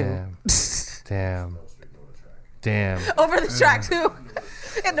was the shoe? Damn. Over the track too.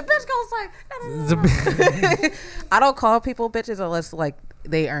 And the bitch goes like, I don't call people bitches unless like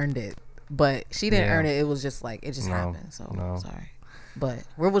they earned it. But she didn't earn it. It was just like, it just happened. So sorry. But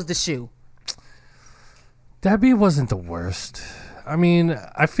where was the shoe? That beat wasn't the worst. I mean,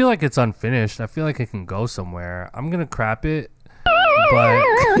 I feel like it's unfinished. I feel like it can go somewhere. I'm going to crap it. But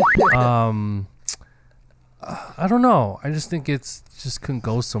I don't know. I just think it's just can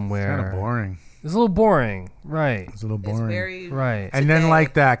go somewhere. Kind of boring. It's a little boring, right? It's a little boring, It's very right? And then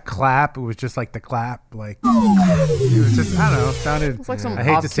like that clap, it was just like the clap, like it was just I don't know. It sounded. It's like some I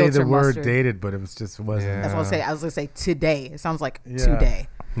hate to say the word mustard. dated, but it was just wasn't. That's what I was gonna say today. It sounds like today.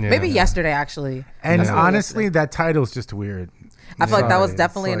 Yeah. Maybe yesterday actually. And That's honestly, yesterday. that title's just weird. I feel like that was Sorry,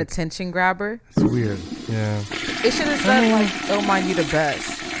 definitely it's an like- attention grabber. It's weird. Yeah. It should have said like, "Oh, mind you the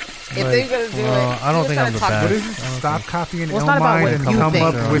best." If they're gonna do well, it, I don't you think gotta I'm the talk- best. What is it? Stop copying Well, it's not about Illmind what and you come think.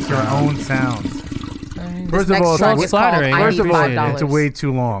 up with your own sounds. First of next all, track it's is called flattering. I first Need of all, $5. it's way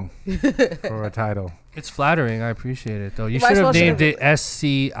too long for a title. It's flattering. I appreciate it though. You might should as well have named should've- it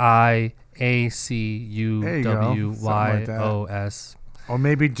SCIACUWWYOS. Or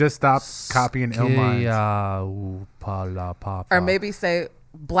maybe just stop copying Illmind. Or maybe say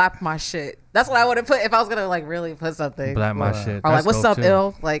 "blap my shit." That's what I would have put if I was gonna like really put something. Blap my shit. Or like, That's "What's dope, up, too.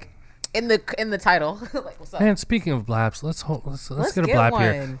 ill?" Like in the title. Like, what's up? Man, speaking of blaps, let's get a get blap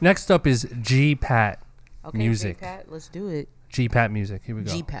here. one. Next up is G Pat Okay, music. G-Pat, let's do it. G Pat music. Here we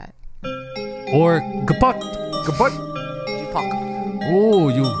go. G-Pat. Or Gapot. Kaput. G-Punk. Oh,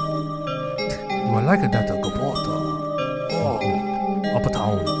 you like it that Gapot. Oh,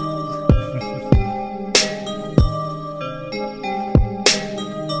 uptown.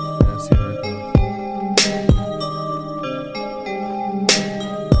 Let's see where it goes.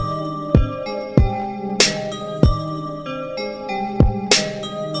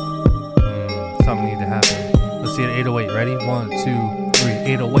 Something need to happen. Let's Let's see it. 808. Ready? 1, 2, 3.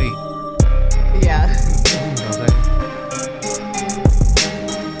 808. Yeah. You know what I'm saying?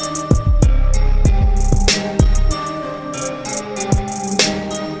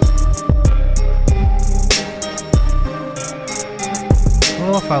 I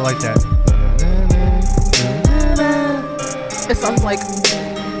don't know if I like that. It sounds like.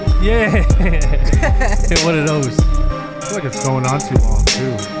 Yeah. Hit one of those. I feel like it's going on too long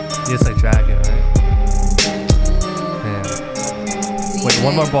too. Yes, I track it, right? Yeah. Wait,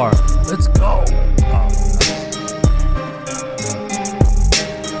 one more bar. Let's go. Oh,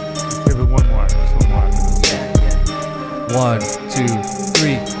 Give it one more. Just one more. yeah. 1, 2,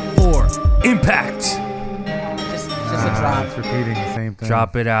 3, 4. Impact. Just a drop. It's repeating the same thing.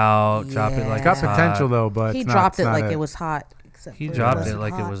 Drop it out. Drop it like It's got it's hot. potential though, but He it's not, dropped it's it not like it was hot. He dropped it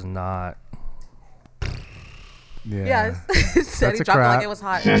like it was not. Yeah, it said he a dropped it crap. like it was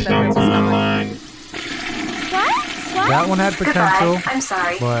hot. It said it was not. That one had potential. I'm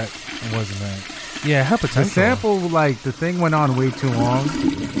sorry. But it wasn't that. Yeah, how potential. The sample, like the thing went on way too long.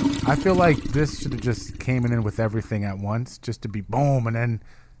 I feel like this should have just came in with everything at once, just to be boom, and then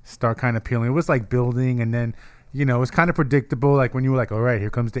start kind of peeling. It was like building, and then it was kind of predictable. Like when you were like, all right, here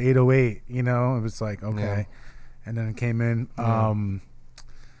comes the 808. It was like okay, and then it came in. But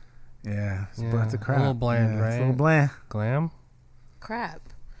it's a crap. A little bland, right? It's a little bland. Glam. Crap.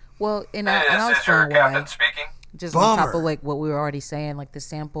 Well, and I'll explain why. Just on top of like what we were already saying, like the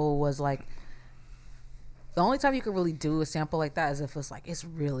sample was like the only time you could really do a sample like that is if it's like it's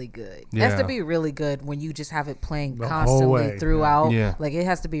really good. It has to be really good when you just have it playing constantly throughout. Yeah. Like it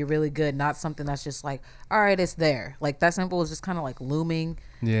has to be really good, not something that's just like, all right, it's there. Like that sample was just kind of like looming.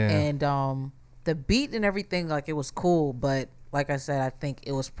 Yeah. And the beat and everything, like it was cool, but like I said, I think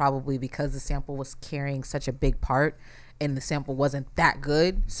it was probably because the sample was carrying such a big part and the sample wasn't that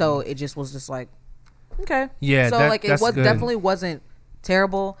good. So it just was just like, okay. Yeah. So like it was definitely wasn't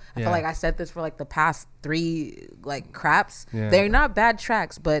terrible. I feel like I said this for like the past 3 like craps. Yeah. They're not bad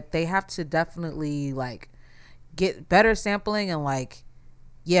tracks, but they have to definitely like get better sampling and like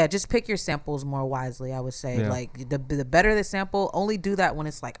just pick your samples more wisely. I would say like the better the sample, only do that when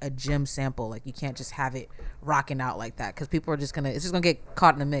it's like a gym sample. Like you can't just have it rocking out like that because people are it's just gonna get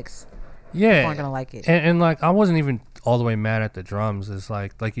caught in the mix. Yeah, people aren't gonna like it. And like I wasn't even all the way mad at the drums. It's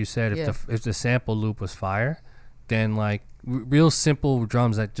like you said, if the sample loop was fire, then like real simple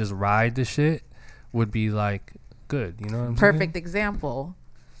drums that just ride the shit would be like good. You know what I'm saying? Perfect example,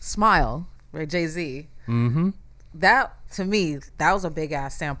 Smile, right? Jay-Z. Mm-hmm. That to me, that was a big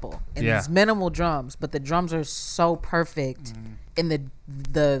ass sample, and it's minimal drums, but the drums are so perfect, and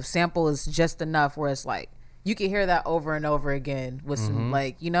the sample is just enough where it's like you can hear that over and over again with some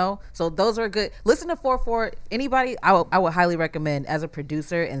So those are good. Listen to 4/4. Anybody, I would highly recommend as a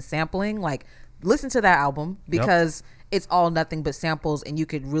producer and sampling. Like listen to that album because it's all nothing but samples, and you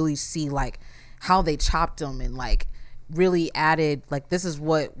could really see like how they chopped them and like really added, like this is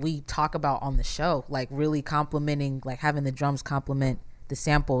what we talk about on the show, like really complimenting, like having the drums complement the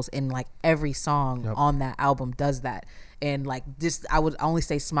samples, and like every song on that album does that. And like this, I would only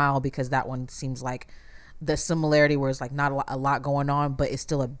say Smile because that one seems like the similarity where it's like not a lot going on, but it's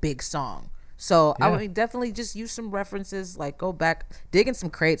still a big song. So I would definitely just use some references, like go back, dig in some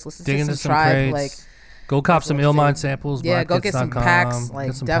crates, listen to some Tribe, crates. like go cop some Illmind samples. Yeah, go get some packs. Like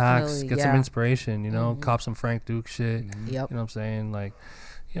get some definitely, packs, get some inspiration. Cop some Frank Duke shit. Yep. You know what I'm saying? Like,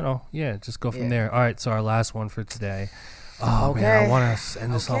 just go from there. All right, so our last one for today. Oh man, I want to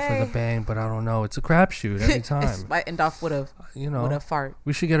end this off with a bang, but I don't know. It's a crapshoot every time. It might end off with a fart.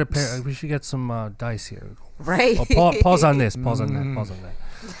 We should get a pair. We should get some dice here. Right. Pause on this. Pause on that. Pause on that.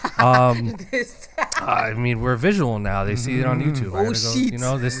 I mean, we're visual now. They see it on YouTube.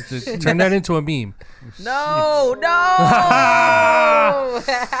 Turn that into a meme. No.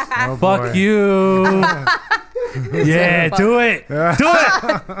 Oh, fuck you. Yeah, do it.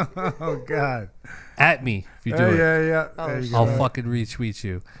 Oh God. At me if you do it. Yeah. I'll fucking retweet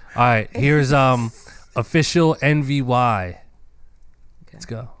you. All right, here's official NVY. Let's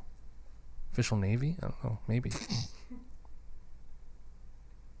go. Official Navy? I don't know. Maybe.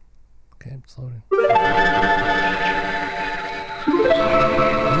 Okay, it's loading. I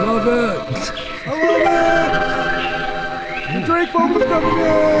love it. The Drake vocals coming in.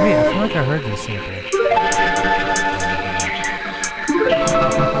 Wait, I feel like I heard this sample.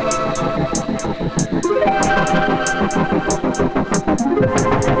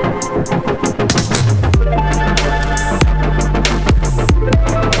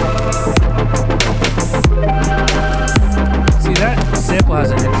 See, that sample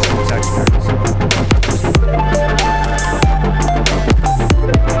has an interesting texture.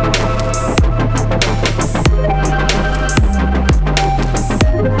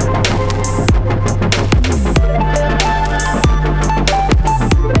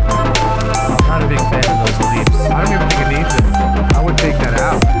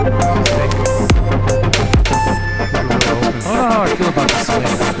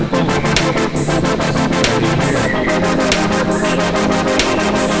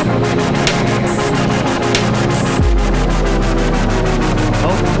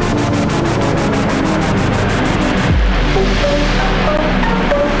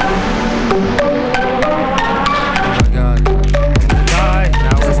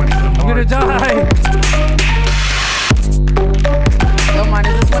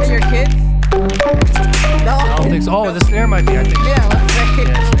 snare might be, I think. Yeah, let's say.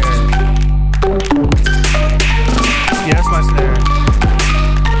 Yeah, that's my snare.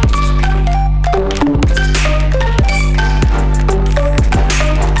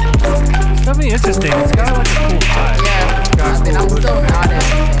 It's definitely interesting. It's got like a cool vibe. Yeah, I mean, I'm still not at it.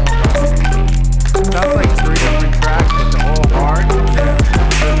 Sounds like 3 different tracks, but they're all hard.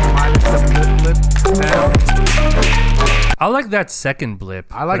 Minus the blip sound. I like that second blip,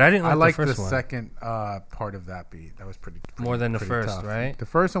 but I didn't like the first one. Second part of that beat. That was pretty more than the first, tough. right? The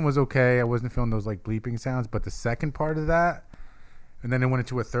first one was okay. I wasn't feeling those like bleeping sounds, but the second part of that, and then it went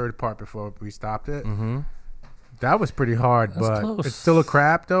into a third part before we stopped it. Mm-hmm. That was pretty hard, but close. It's still a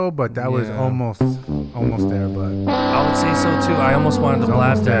crap though. But that was almost there. But I would say so too. I almost wanted to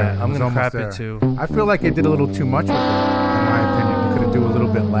blast that. I'm gonna crap it too. I feel like it did a little too much with it, in my opinion. You could have do a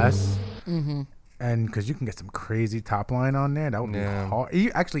little bit less. Mm-hmm. And because you can get some crazy top line on there, that would be hard.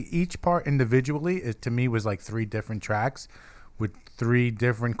 Actually, each part individually, to me, was like 3 different tracks with 3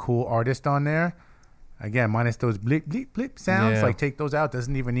 different cool artists on there. Again, minus those blip, blip, blip sounds. Yeah. Like, take those out.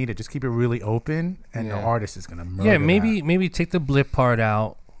 Doesn't even need it. Just keep it really open, and the artist is going to murder maybe take the blip part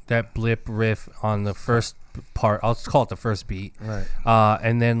out, that blip riff on the first part. I'll just call it the first beat. Right.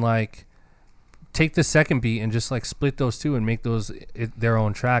 And then, like, take the second beat and just like split those 2 and make those their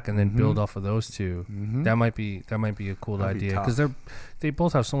own track, and then build off of those 2. Mm-hmm. That might be a cool idea, because they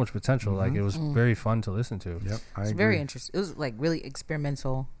both have so much potential. Like, it was very fun to listen to. Yep, I agree. Very interesting. It was like really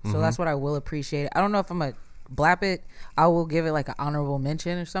experimental, so that's what I will appreciate. I don't know if I'm a blap it. I will give it like an honorable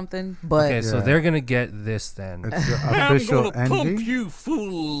mention or something. But okay, so they're gonna get this then. It's your official I'm gonna envy. pump you full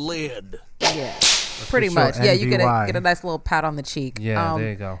of lead. Yeah, pretty much. Yeah, you get a nice little pat on the cheek. Yeah, there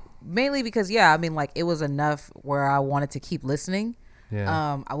you go. Mainly because I mean, like, it was enough where I wanted to keep listening.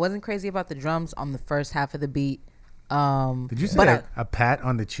 Yeah. I wasn't crazy about the drums on the first half of the beat. Did you say a pat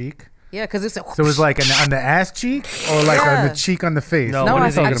on the cheek? Yeah, because it's so it was like on the ass cheek, or like on the cheek on the face? No, I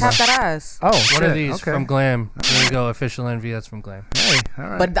tapped that ass. Oh, one of these from Glam. There you go, official envy. That's from Glam. Hey, all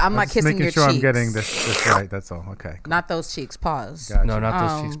right. But I'm not kissing your cheeks. Making sure I'm getting this right. That's all. Okay. Cool. Not those cheeks. Pause. Gotcha. No, not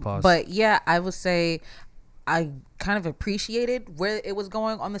those cheeks. Pause. But yeah, I would say I kind of appreciated where it was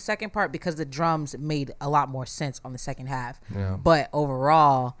going on the second part, because the drums made a lot more sense on the second half. Yeah. But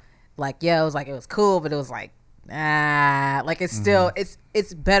overall, like, it was cool, but it was like, like, it's still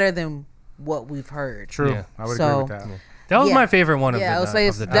it's better than what we've heard. True. Yeah. I would agree with that. That was my favorite one of the I would say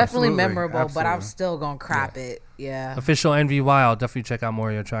it's the definitely memorable, but I'm still gonna crap it. Yeah. Official NVY. I'll definitely check out more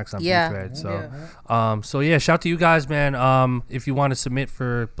of your tracks on Beatthread. So shout out to you guys, man. If you want to submit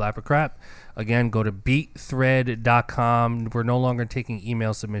for Blap or Crap, again, go to beatthread.com. We're no longer taking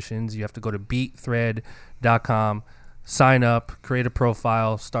email submissions. You have to go to beatthread.com. Sign up, create a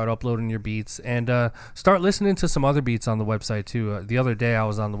profile, start uploading your beats, and start listening to some other beats on the website too. The other day I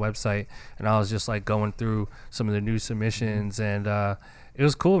was on the website and I was just like going through some of the new submissions, and it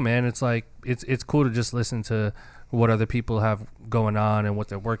was cool, man. It's like it's cool to just listen to what other people have going on and what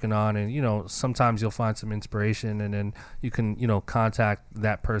they're working on, and sometimes you'll find some inspiration, and then you can contact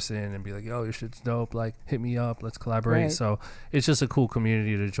that person and be like, yo, your shit's dope, like, hit me up, let's collaborate. Right. So it's just a cool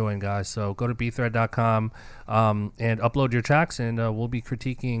community to join, guys. So go to beatthread.com and upload your tracks, and we'll be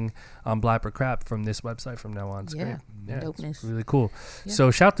critiquing Blap or Crap from this website from now on. It's great. Yeah, it's really cool.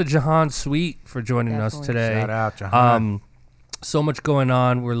 So shout to Jahaan Sweet for joining us today. Shout out, Jahaan. So much going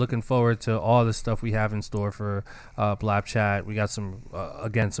on. We're looking forward to all the stuff we have in store for Blap Chat. We got some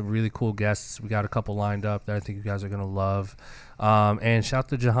really cool guests. We got a couple lined up that I think you guys are going to love. And shout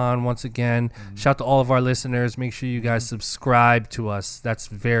to Jahaan once again. Shout to all of our listeners. Make sure you guys subscribe to us. That's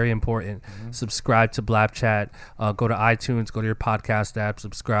very important. Subscribe to Blap Chat. Go to iTunes. Go to your podcast app.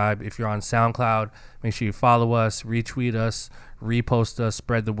 Subscribe. If you're on SoundCloud, make sure you follow us, retweet us, repost us,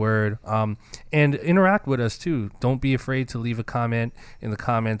 spread the word, and interact with us too. Don't be afraid to leave a comment in the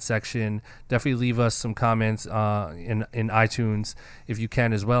comment section. Definitely leave us some comments in iTunes if you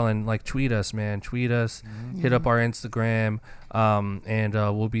can as well, and like tweet us, man. Tweet us, hit up our Instagram, and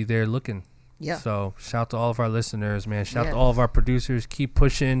we'll be there looking. Yeah. So shout to all of our listeners, man. Shout to all of our producers. Keep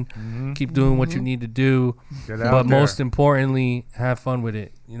pushing. Keep doing what you need to do. But most importantly, have fun with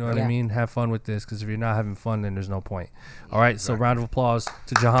it. You know what I mean? Have fun with this, because if you're not having fun, then there's no point. All right. So round of applause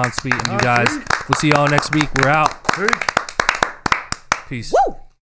to Jahaan Sweet and you guys. We'll see y'all next week. We're out. Peace. Woo!